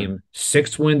Mm-hmm. game,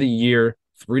 sixth win of the year,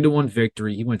 3-1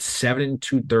 victory. He went 7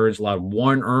 2/3, allowed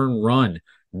one earned run,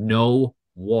 no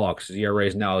walks. His ERA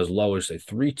is now as low as a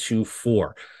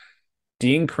 3.24.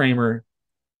 Dean Kramer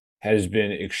has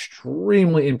been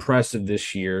extremely impressive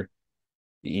this year.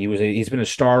 He's been a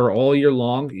starter all year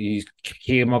long. He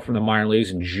came up from the minor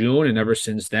leagues in June, and ever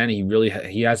since then,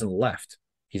 he hasn't left.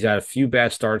 He's had a few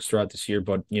bad starts throughout this year,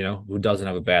 but who doesn't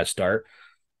have a bad start?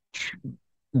 Telling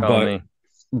But me.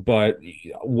 but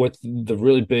what the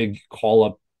really big call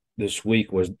up this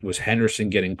week was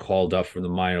Henderson getting called up from the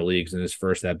minor leagues, and his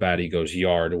first at bat he goes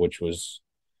yard, which was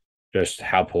just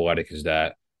how poetic is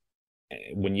that?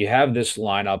 When you have this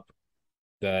lineup,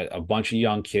 that a bunch of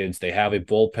young kids, they have a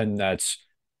bullpen that's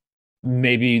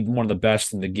maybe one of the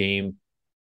best in the game,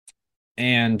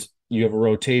 and you have a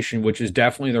rotation which is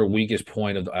definitely their weakest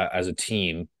point as a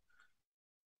team.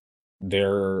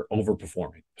 They're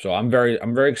overperforming. So I'm very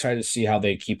excited to see how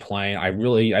they keep playing.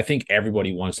 I think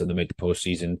everybody wants them to make the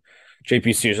postseason.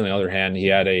 JP Sears, on the other hand, he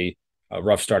had a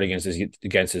rough start against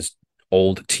his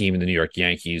old team in the New York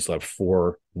Yankees, like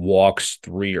 4 walks,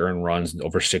 3 earned runs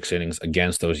over 6 innings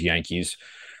against those Yankees.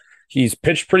 He's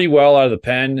pitched pretty well out of the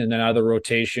pen, and then out of the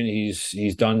rotation,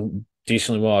 he's done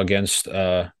decently well against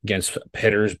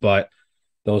hitters. But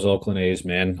those Oakland A's,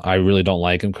 man, I really don't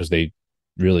like them because they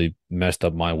really messed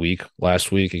up my week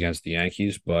last week against the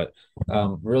Yankees. But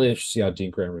really interested to see how Dean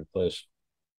Kramer plays,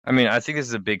 I mean, I think this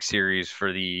is a big series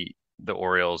for the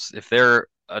Orioles. If they're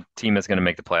a team that's going to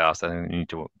make the playoffs, I think they need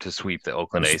to sweep the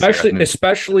Oakland A's here. I especially think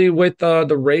especially with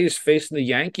the Rays facing the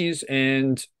Yankees.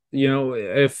 And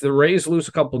if the Rays lose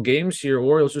a couple games here,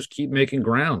 Orioles just keep making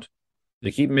ground.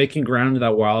 They keep making ground to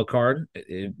that wild card.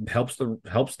 It helps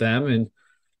them. And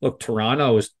look,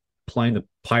 Toronto is playing the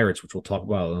Pirates, which we'll talk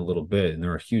about in a little bit, and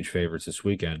they're huge favorites this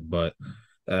weekend. But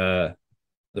uh,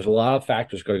 there's a lot of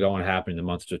factors going to go and happen in the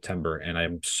month of September, and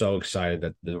I'm so excited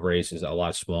that the race is a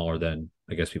lot smaller than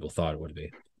I guess people thought it would be.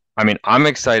 I mean, I'm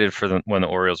excited for when the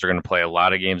Orioles are going to play a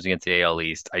lot of games against the AL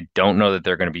East. I don't know that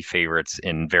they're going to be favorites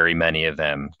in very many of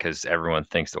them because everyone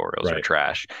thinks the Orioles are Right.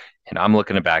 trash. And I'm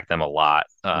looking to back them a lot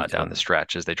Me down too. the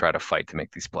stretch as they try to fight to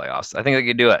make these playoffs. I think they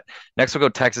could do it. Next, we'll go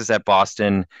Texas at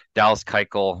Boston. Dallas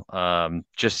Keuchel,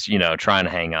 just trying to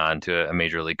hang on to a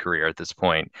major league career at this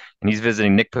point, and he's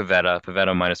visiting Nick Pivetta.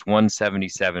 Pivetta minus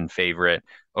 177 favorite.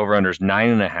 Over unders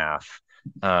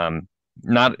 9.5.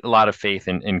 Not a lot of faith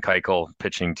in Keuchel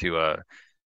pitching to a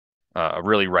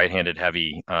really right-handed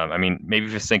heavy. I mean, maybe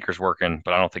if his sinker's working,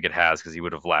 but I don't think it has because he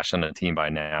would have lashed on the team by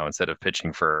now instead of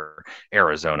pitching for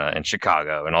Arizona and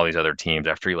Chicago and all these other teams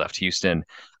after he left Houston.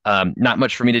 Not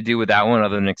much for me to do with that one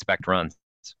other than expect runs.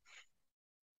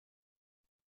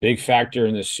 Big factor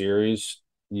in this series.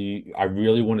 I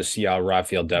really want to see how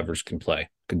Rafael Devers can play.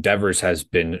 Devers has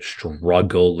been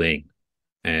struggling,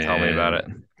 Tell me about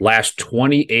and it. last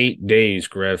 28 days,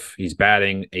 Griff, he's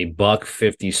batting a buck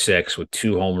 56 with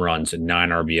 2 home runs and 9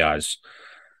 RBIs,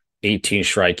 18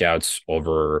 strikeouts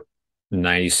over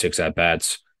 96 at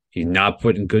bats. He's not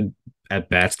putting good at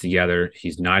bats together.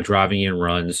 He's not driving in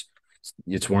runs.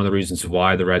 It's one of the reasons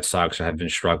why the Red Sox have been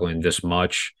struggling this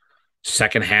much.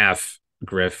 Second half,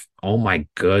 Griff. Oh my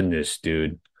goodness,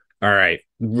 dude. All right,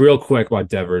 real quick about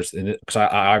Devers, and because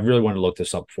I really want to look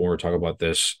this up before we talk about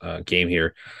this game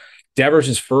here.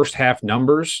 Devers' first half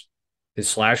numbers, his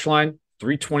slash line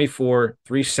 324,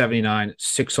 379,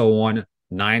 601,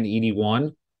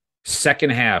 981. Second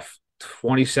half,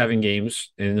 27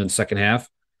 games in the second half,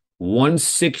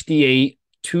 168,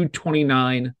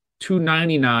 229,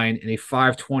 299, and a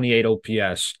 528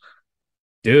 OPS.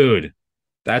 Dude,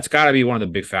 That's got to be one of the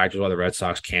big factors why the Red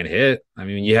Sox can't hit. I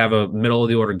mean, you have a middle of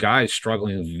the order guy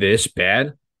struggling this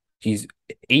bad. He's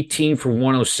 18 for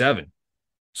 107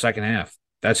 second half.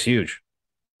 That's huge.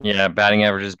 Yeah, batting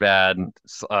average is bad.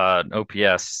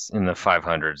 OPS in the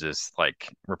 500s is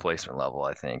like replacement level,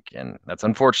 I think, and that's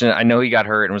unfortunate. I know he got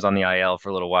hurt and was on the IL for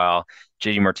a little while.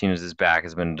 JD Martinez's back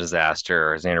has been a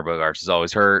disaster. Xander Bogaerts is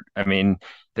always hurt. I mean,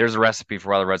 there's a recipe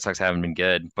for why the Red Sox haven't been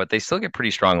good, but they still get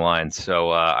pretty strong lines. So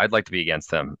I'd like to be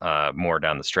against them more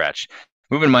down the stretch.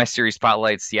 Moving to my series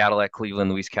spotlight, Seattle at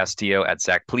Cleveland, Luis Castillo at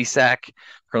Zach Plesac.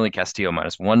 Currently Castillo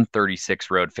minus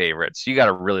 136 road favorites. So you got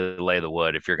to really lay the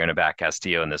wood if you're going to back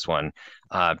Castillo in this one.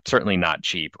 Certainly not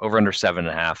cheap. Over under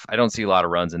 7.5. I don't see a lot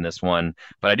of runs in this one,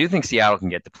 but I do think Seattle can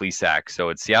get the Plesac. So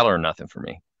it's Seattle or nothing for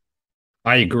me.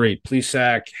 I agree.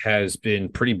 Plesac has been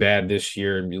pretty bad this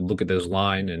year. And you look at this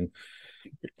line, and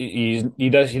he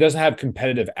doesn't have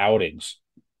competitive outings.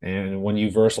 And when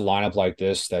you verse a lineup like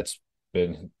this, that's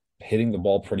been hitting the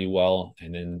ball pretty well.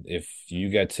 And then if you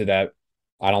get to that,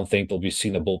 I don't think they'll be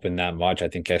seeing the bullpen that much. I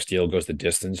think Castillo goes the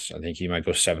distance. I think he might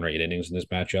go 7 or 8 innings in this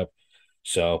matchup.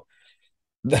 So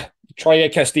try to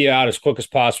get Castillo out as quick as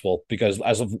possible because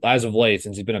as of late,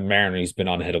 since he's been a Mariner, he's been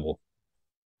unhittable.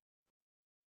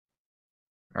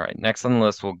 All right, next on the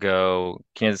list we'll go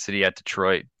Kansas City at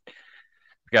Detroit.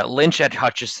 We got Lynch at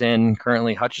Hutchison.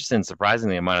 Currently, Hutchison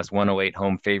surprisingly a minus 108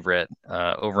 home favorite.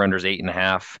 Over unders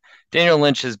 8.5. Daniel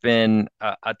Lynch has been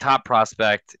a top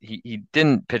prospect. He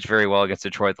didn't pitch very well against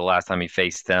Detroit the last time he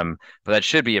faced them, but that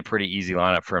should be a pretty easy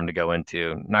lineup for him to go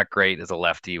into. Not great as a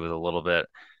lefty with a little bit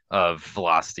of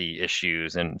velocity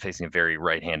issues and facing a very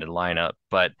right-handed lineup.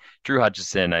 But Drew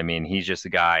Hutchison, I mean, he's just a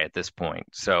guy at this point.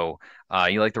 So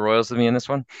you like the Royals to me in this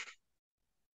one?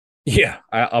 Yeah,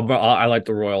 I like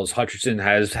the Royals. Hutcherson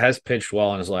has pitched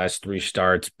well in his last three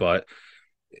starts, but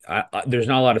there's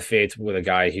not a lot of faith with a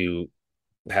guy who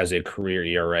has a career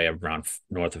ERA of around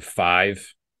north of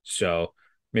 5. So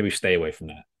maybe stay away from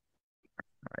that.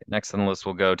 All right, next on the list,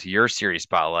 we'll go to your series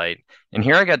spotlight. And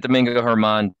here I got Domingo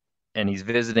Germán, and he's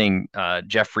visiting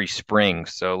Jeffrey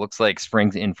Springs. So it looks like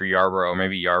Springs in for Yarbrough, or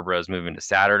maybe Yarborough's moving to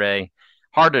Saturday.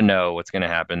 Hard to know what's going to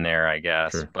happen there, I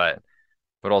guess, Sure. but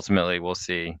ultimately we'll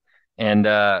see. And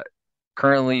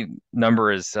currently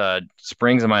number is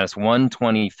Springs a minus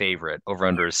 120 favorite. Over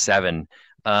under is 7.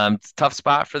 It's a tough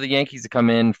spot for the Yankees to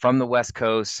come in from the West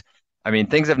Coast. I mean,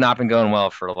 things have not been going well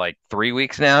for like 3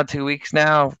 weeks now, 2 weeks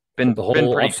now. Been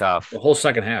pretty tough. The whole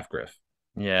second half, Griff.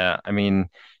 Yeah, I mean,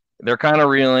 they're kind of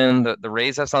reeling. The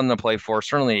Rays have something to play for.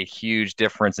 Certainly a huge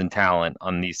difference in talent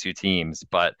on these two teams,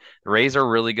 but the Rays are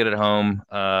really good at home.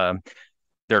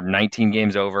 They're 19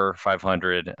 games over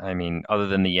 500. I mean, other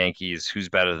than the Yankees, who's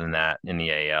better than that in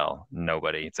the AL?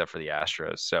 Nobody except for the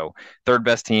Astros. So third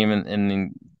best team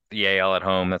in the AL at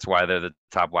home. That's why they're the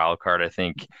top wild card, I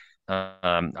think.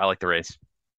 I like the Rays.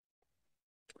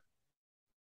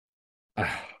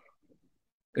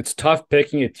 It's tough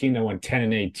picking a team that went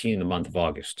 10-18 in the month of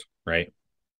August, right?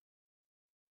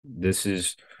 This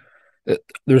is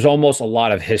there's almost a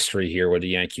lot of history here where the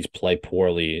Yankees play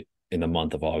poorly in the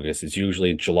month of August. It's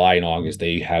usually July and August.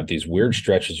 They have these weird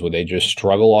stretches where they just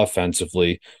struggle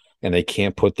offensively and they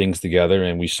can't put things together.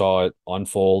 And we saw it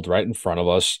unfold right in front of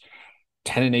us.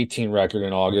 10-18 record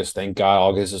in August. Thank God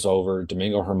August is over.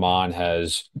 Domingo Germán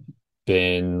has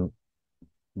been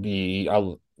the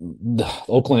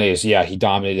Oakland A's. Yeah, he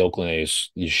dominated the Oakland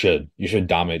A's. You should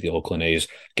dominate the Oakland A's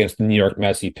against the New York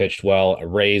Mets. He pitched well.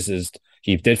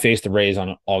 He did face the Rays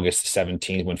on August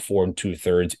 17th, went 4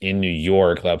 2/3 in New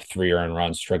York, let up 3 earned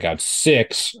runs, struck out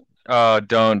 6. Oh,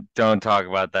 don't talk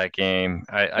about that game.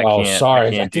 I Oh, can't I sorry,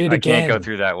 I can't did do it I can't go again.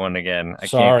 through that one again.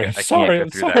 Sorry, I can't sorry, go I'm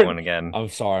through that sorry. one again. I'm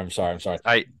sorry.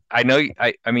 I know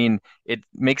I mean it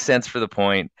makes sense for the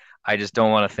point. I just don't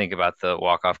want to think about the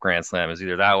walk-off grand slam as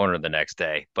either that one or the next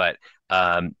day. But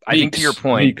I think to your Meeks,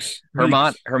 point, Meeks,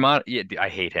 Hermont Meeks. Hermont yeah, I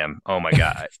hate him. Oh my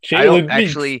God. I don't Jalen Meeks,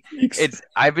 actually Meeks.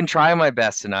 I've been trying my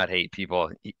best to not hate people.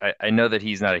 I know that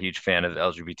he's not a huge fan of the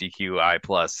LGBTQI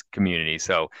plus community,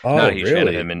 so not a Oh, huge fan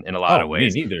of him really? in a lot Oh, of me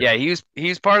ways. neither. Yeah, he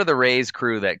was part of the Rays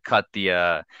crew that cut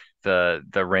the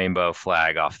rainbow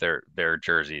flag off their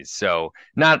jerseys. So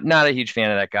not a huge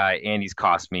fan of that guy, and he's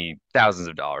cost me thousands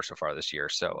of dollars so far this year.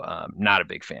 So not a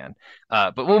big fan.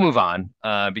 But we'll move on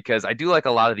because I do like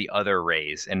a lot of the other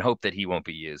Rays and hope that he won't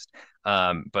be used.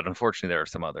 But unfortunately, there are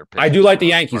some other I do pitchers like who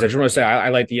the are Yankees. I just harder want to on say me. I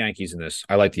like the Yankees in this.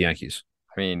 I like the Yankees.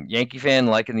 I mean, Yankee fan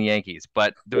liking the Yankees,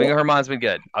 but Domingo Well, Germán's been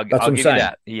good. that's I'll what I'm give you saying.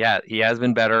 that. He has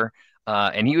been better,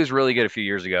 and he was really good a few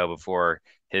years ago before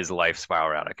his life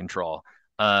spiraled out of control.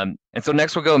 And so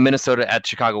next we'll go Minnesota at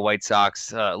Chicago White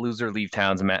Sox. Loser leaves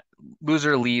town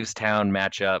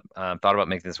matchup. Thought about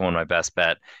making this one my best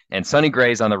bet. And Sonny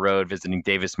Gray's on the road visiting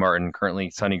Davis Martin. Currently,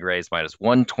 Sonny Gray's minus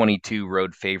 122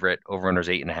 road favorite. Over unders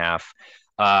 8.5.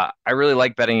 I really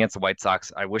like betting against the White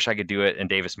Sox. I wish I could do it in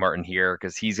Davis Martin here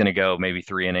because he's going to go maybe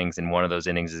 3 innings, and one of those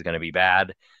innings is going to be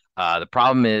bad. The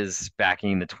problem is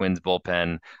backing the Twins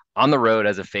bullpen on the road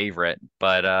as a favorite,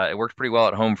 but it worked pretty well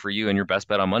at home for you and your best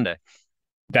bet on Monday.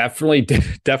 Definitely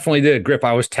did. Grip,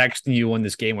 I was texting you when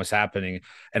this game was happening,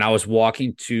 and I was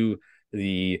walking to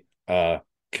the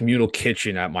communal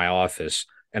kitchen at my office,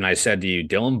 and I said to you,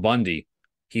 Dylan Bundy,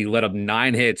 he let up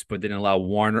 9 hits, but didn't allow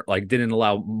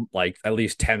like at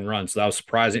least 10 runs. So that was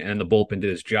surprising, and the bullpen did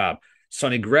his job.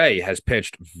 Sonny Gray has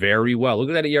pitched very well. Look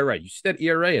at that ERA. You see that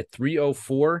ERA at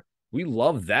 3.04? We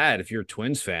love that if you're a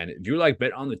Twins fan. If you like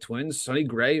bet on the Twins, Sonny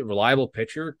Gray, reliable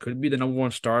pitcher, could be the number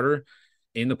one starter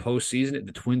in the postseason if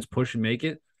the Twins push and make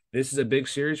it. This is a big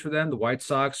series for them. The White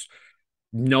Sox,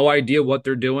 no idea what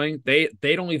they're doing. They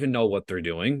don't even know what they're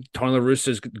doing. Tony La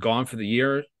Russa's gone for the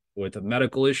year with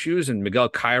medical issues, and Miguel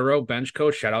Cairo, bench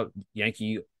coach, shout out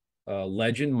Yankee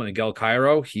legend Miguel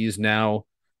Cairo. He's now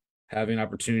having an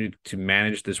opportunity to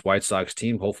manage this White Sox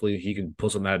team. Hopefully he can pull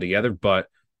something out together. But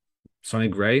Sonny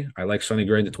Gray, I like Sonny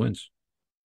Gray and the Twins.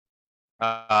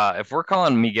 If we're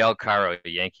calling Miguel Cairo a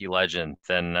Yankee legend,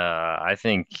 then I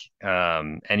think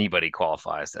anybody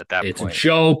qualifies at that It's point. a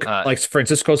joke. Like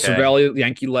Francisco okay. Cervelli,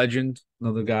 Yankee legend,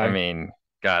 another guy. I mean,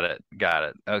 got it.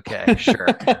 Okay, sure.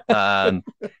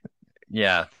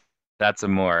 Yeah, that's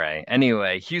amore.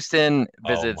 Anyway, Houston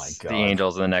visits the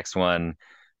Angels in the next one.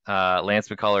 Lance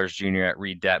McCullers Jr. at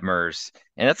Reed Detmers,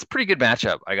 and that's a pretty good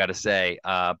matchup, I got to say.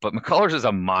 But McCullers is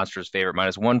a monstrous favorite,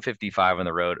 minus 155 on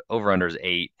the road, over under is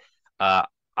 8.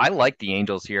 I like the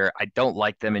Angels here. I don't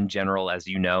like them in general, as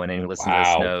you know, and any listener to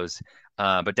this knows.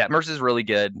 But Detmers is really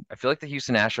good. I feel like the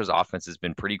Houston Astros offense has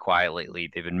been pretty quiet lately.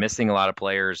 They've been missing a lot of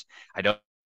players. I don't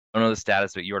know the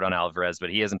status of Yordan Alvarez, but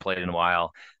he hasn't played in a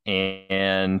while.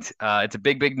 And it's a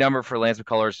big number for Lance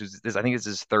McCullers, I think it's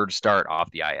his third start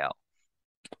off the IL.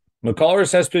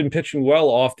 McCullers has been pitching well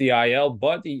off the IL,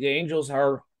 but the Angels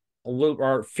are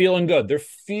feeling good.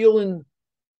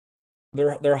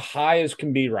 They're high as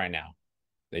can be right now.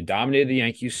 They dominated the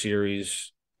Yankees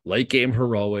series, late game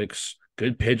heroics,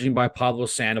 good pitching by Pablo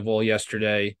Sandoval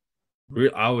yesterday.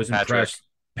 I was impressed.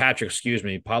 Patrick, excuse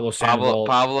me, Pablo Sandoval.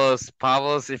 Pablo's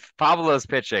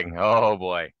pitching. Oh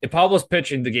boy. If Pablo's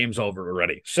pitching, the game's over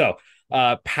already. So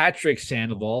Patrick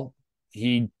Sandoval,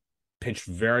 he pitched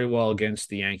very well against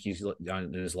the Yankees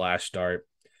in his last start.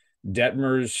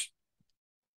 Detmers'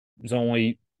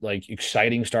 only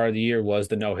exciting start of the year was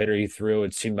the no-hitter he threw.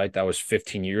 It seemed like that was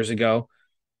 15 years ago.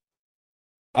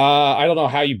 I don't know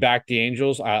how you back the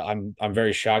Angels. I'm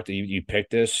very shocked that you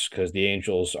picked this because the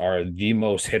Angels are the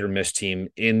most hit or miss team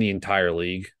in the entire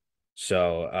league.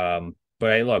 So, but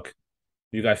hey, look,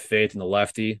 you got faith in the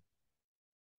lefty.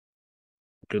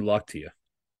 Good luck to you.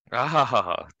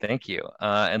 Oh, thank you.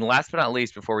 And last but not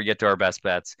least, before we get to our best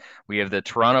bets, we have the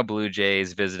Toronto Blue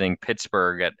Jays visiting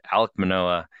Pittsburgh at Alek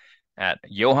Manoah at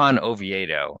Johan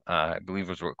Oviedo. I believe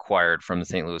was acquired from the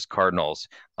St. Louis Cardinals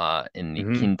in the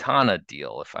Quintana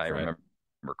deal, if I remember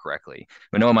correctly.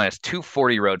 Manoah minus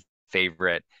 240 road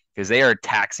favorite because they are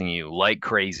taxing you like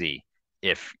crazy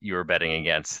if you're betting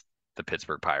against the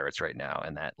Pittsburgh Pirates right now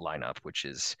in that lineup, which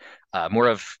is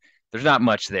there's not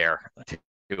much there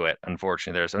to it,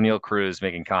 unfortunately. There's O'Neal Cruz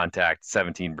making contact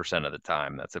 17% of the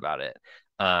time. That's about it.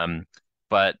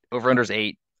 But over-under's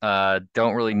 8.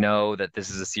 Don't really know that this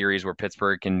is a series where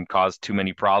Pittsburgh can cause too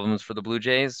many problems for the Blue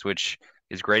Jays, which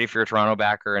is great if you're a Toronto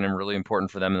backer and really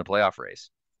important for them in the playoff race.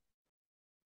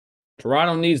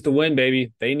 Toronto needs to win,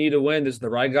 baby. They need to win. This is the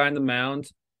right guy in the mound.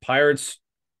 Pirates,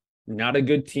 not a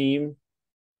good team,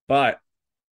 but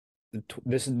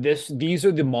these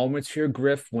are the moments here,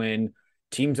 Griff, when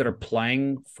teams that are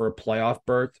playing for a playoff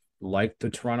berth, like the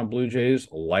Toronto Blue Jays,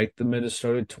 like the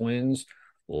Minnesota Twins,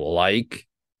 like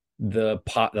the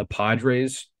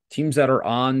Padres, teams that are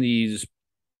on these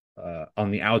on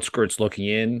the outskirts looking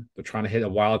in, they're trying to hit a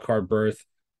wild card berth.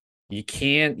 You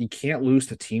can't lose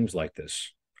to teams like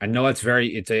this. I know it's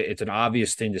an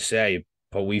obvious thing to say,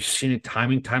 but we've seen it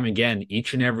time and time again,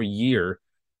 each and every year.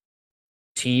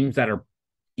 Teams that are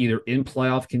either in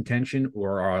playoff contention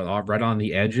or are right on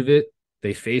the edge of it,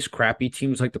 they face crappy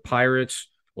teams like the Pirates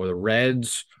or the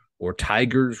Reds or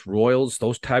Tigers, Royals,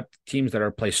 those type of teams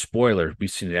that play spoiler.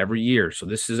 We've seen it every year. So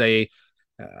this is I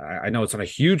know it's not a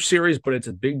huge series, but it's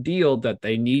a big deal that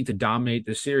they need to dominate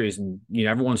this series. And,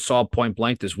 everyone saw point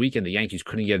blank this weekend, the Yankees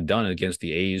couldn't get it done against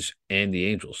the A's and the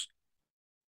Angels.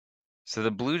 So the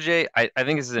Blue Jay, I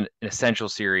think this is an essential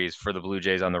series for the Blue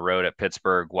Jays on the road at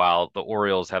Pittsburgh, while the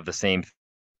Orioles have the same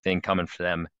thing coming for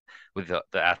them with the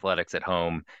Athletics at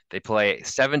home. They play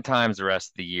 7 times the rest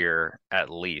of the year at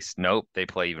least. Nope, they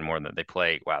play even more than that. They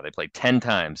play 10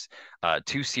 times.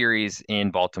 2 series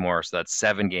in Baltimore, so that's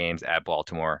 7 games at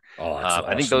Baltimore. Oh, that's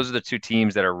I think awesome. those are the 2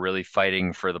 teams that are really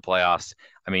fighting for the playoffs.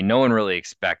 I mean, no one really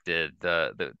expected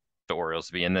the Orioles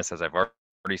to be in this, as I've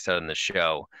already said in the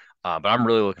show. But I'm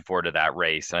really looking forward to that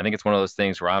race. And I think it's one of those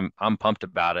things where I'm pumped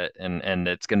about it, and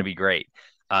it's going to be great.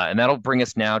 And that'll bring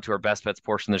us now to our best bets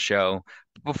portion of the show.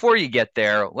 Before you get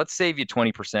there, let's save you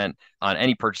 20% on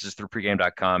any purchases through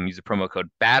pregame.com. Use the promo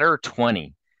code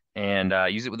BATTER20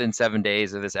 and use it within 7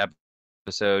 days of this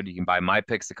episode. You can buy my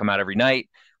picks that come out every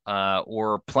night,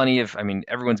 or plenty of, I mean,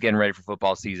 everyone's getting ready for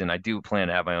football season. I do plan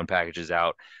to have my own packages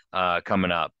out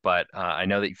coming up, but I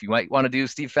know that if you might want to do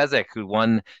Steve Fezzik, who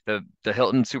won the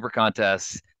Hilton Super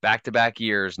Contest back-to-back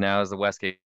years, now is the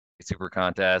Westgate Super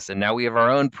Contest, and now we have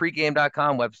our own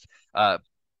pregame.com web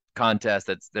contest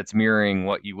that's mirroring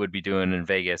what you would be doing in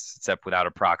Vegas, except without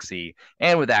a proxy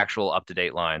and with actual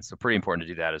up-to-date lines. So pretty important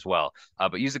to do that as well.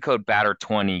 But use the code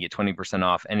BATTER20, get 20%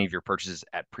 off any of your purchases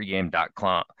at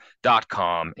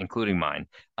pregame.com, including mine.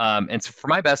 And so for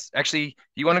my best, actually,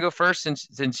 you want to go first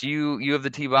since you have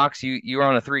the T box, you're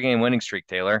on a 3-game winning streak,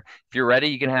 Taylor. If you're ready,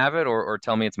 you can have it, or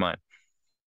tell me it's mine.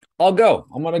 I'll go.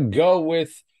 I'm gonna go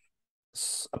with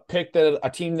a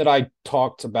team that I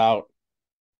talked about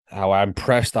how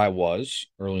impressed I was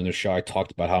early in the show. I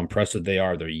talked about how impressive they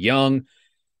are. They're young.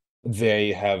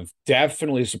 They have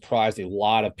definitely surprised a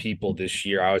lot of people this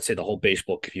year. I would say the whole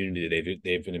baseball community.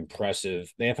 They've been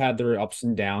impressive. They have had their ups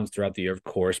and downs throughout the year, of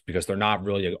course, because they're not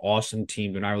really an awesome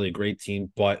team. They're not really a great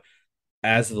team. But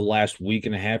as of the last week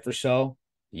and a half or so,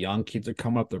 young kids are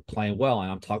coming up. They're playing well.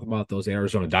 And I'm talking about those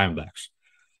Arizona Diamondbacks.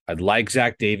 I'd like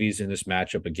Zach Davies in this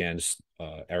matchup against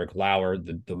Eric Lauer.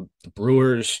 The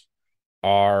Brewers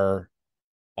are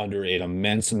under an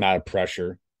immense amount of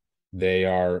pressure. They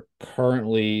are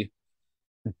currently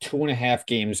 2.5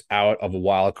 games out of a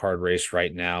wild card race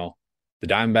right now. The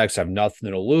Diamondbacks have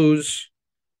nothing to lose.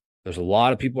 There's a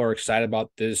lot of people are excited about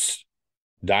this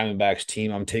Diamondbacks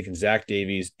team. I'm taking Zach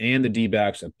Davies and the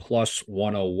D-backs at plus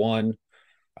 101.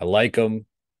 I like them.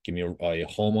 Give me a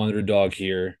home underdog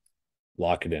here.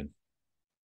 Lock it in.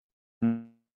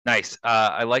 Nice.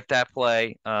 I like that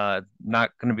play.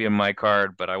 Not going to be in my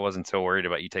card, but I wasn't so worried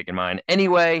about you taking mine.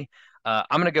 Anyway, I'm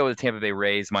going to go with the Tampa Bay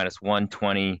Rays minus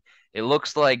 120. It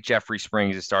looks like Jeffrey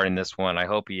Springs is starting this one. I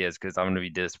hope he is, because I'm going to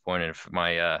be disappointed if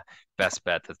my best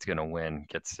bet that's going to win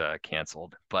gets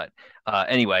canceled. But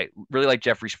anyway, really like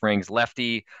Jeffrey Springs,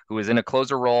 lefty, who was in a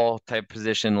closer role type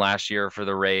position last year for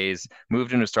the Rays,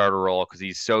 moved into a starter role because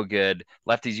he's so good.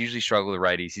 Lefties usually struggle with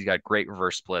righties. He's got great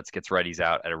reverse splits, gets righties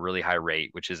out at a really high rate,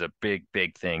 which is a big,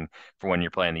 big thing for when you're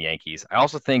playing the Yankees. I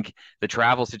also think the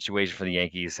travel situation for the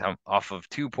Yankees, off of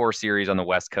 2 poor series on the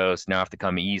West Coast, now have to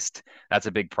come east. That's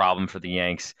a big problem for the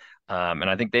Yanks. And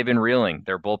I think they've been reeling.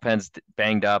 Their bullpen's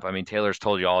banged up. I mean, Taylor's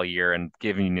told you all year and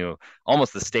giving you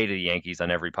almost the state of the Yankees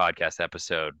on every podcast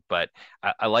episode. But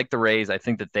I like the Rays. I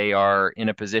think that they are in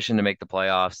a position to make the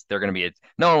playoffs. They're going to be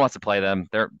no one wants to play them.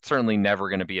 They're certainly never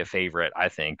going to be a favorite, I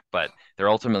think. But they're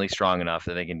ultimately strong enough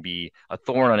that they can be a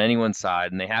thorn on anyone's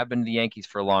side. And they have been the Yankees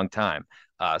for a long time.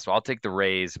 So I'll take the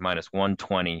Rays minus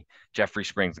 120. Jeffrey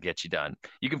Springs will get you done.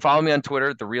 You can follow me on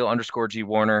Twitter, @the_real_G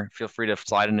Warner. Feel free to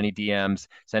slide in any DMs,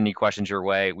 send any questions your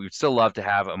way. We would still love to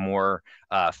have a more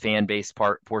fan-based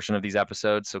portion of these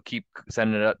episodes. So keep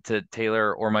sending it up to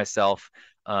Taylor or myself.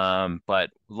 But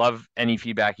love any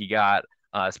feedback you got.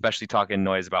 Especially talking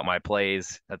noise about my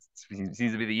plays. That seems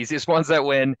to be the easiest ones that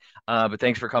win. But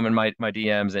thanks for coming my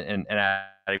DMs and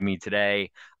adding me today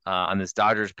on this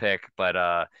Dodgers pick.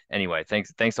 But anyway,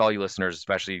 thanks to all you listeners,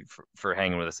 especially for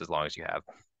hanging with us as long as you have.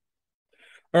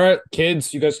 All right,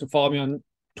 kids, you guys can follow me on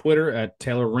Twitter at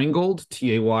Taylor Ringgold,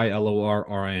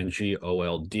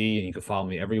 TaylorRinggold. And you can follow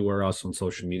me everywhere else on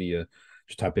social media.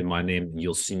 Just type in my name and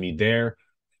you'll see me there.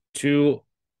 2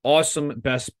 awesome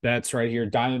best bets right here.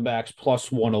 Diamondbacks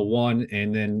plus 101,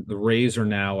 and then the Rays are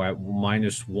now at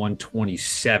minus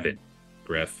 127,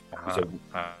 Griff.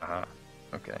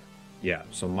 Okay. Yeah,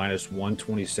 so minus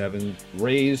 127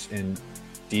 Rays and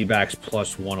D-backs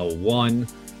plus 101.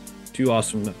 2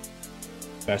 awesome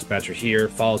best bets are here.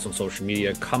 Follow us on social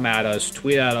media. Come at us.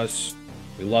 Tweet at us.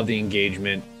 We love the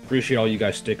engagement. Appreciate all you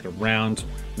guys sticking around.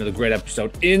 Another great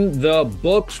episode in the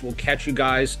books. We'll catch you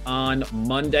guys on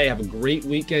Monday. Have a great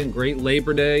weekend, great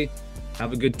Labor Day.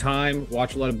 Have a good time.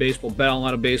 Watch a lot of baseball, bet on a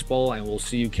lot of baseball, and we'll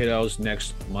see you kiddos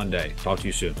next Monday. Talk to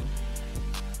you soon.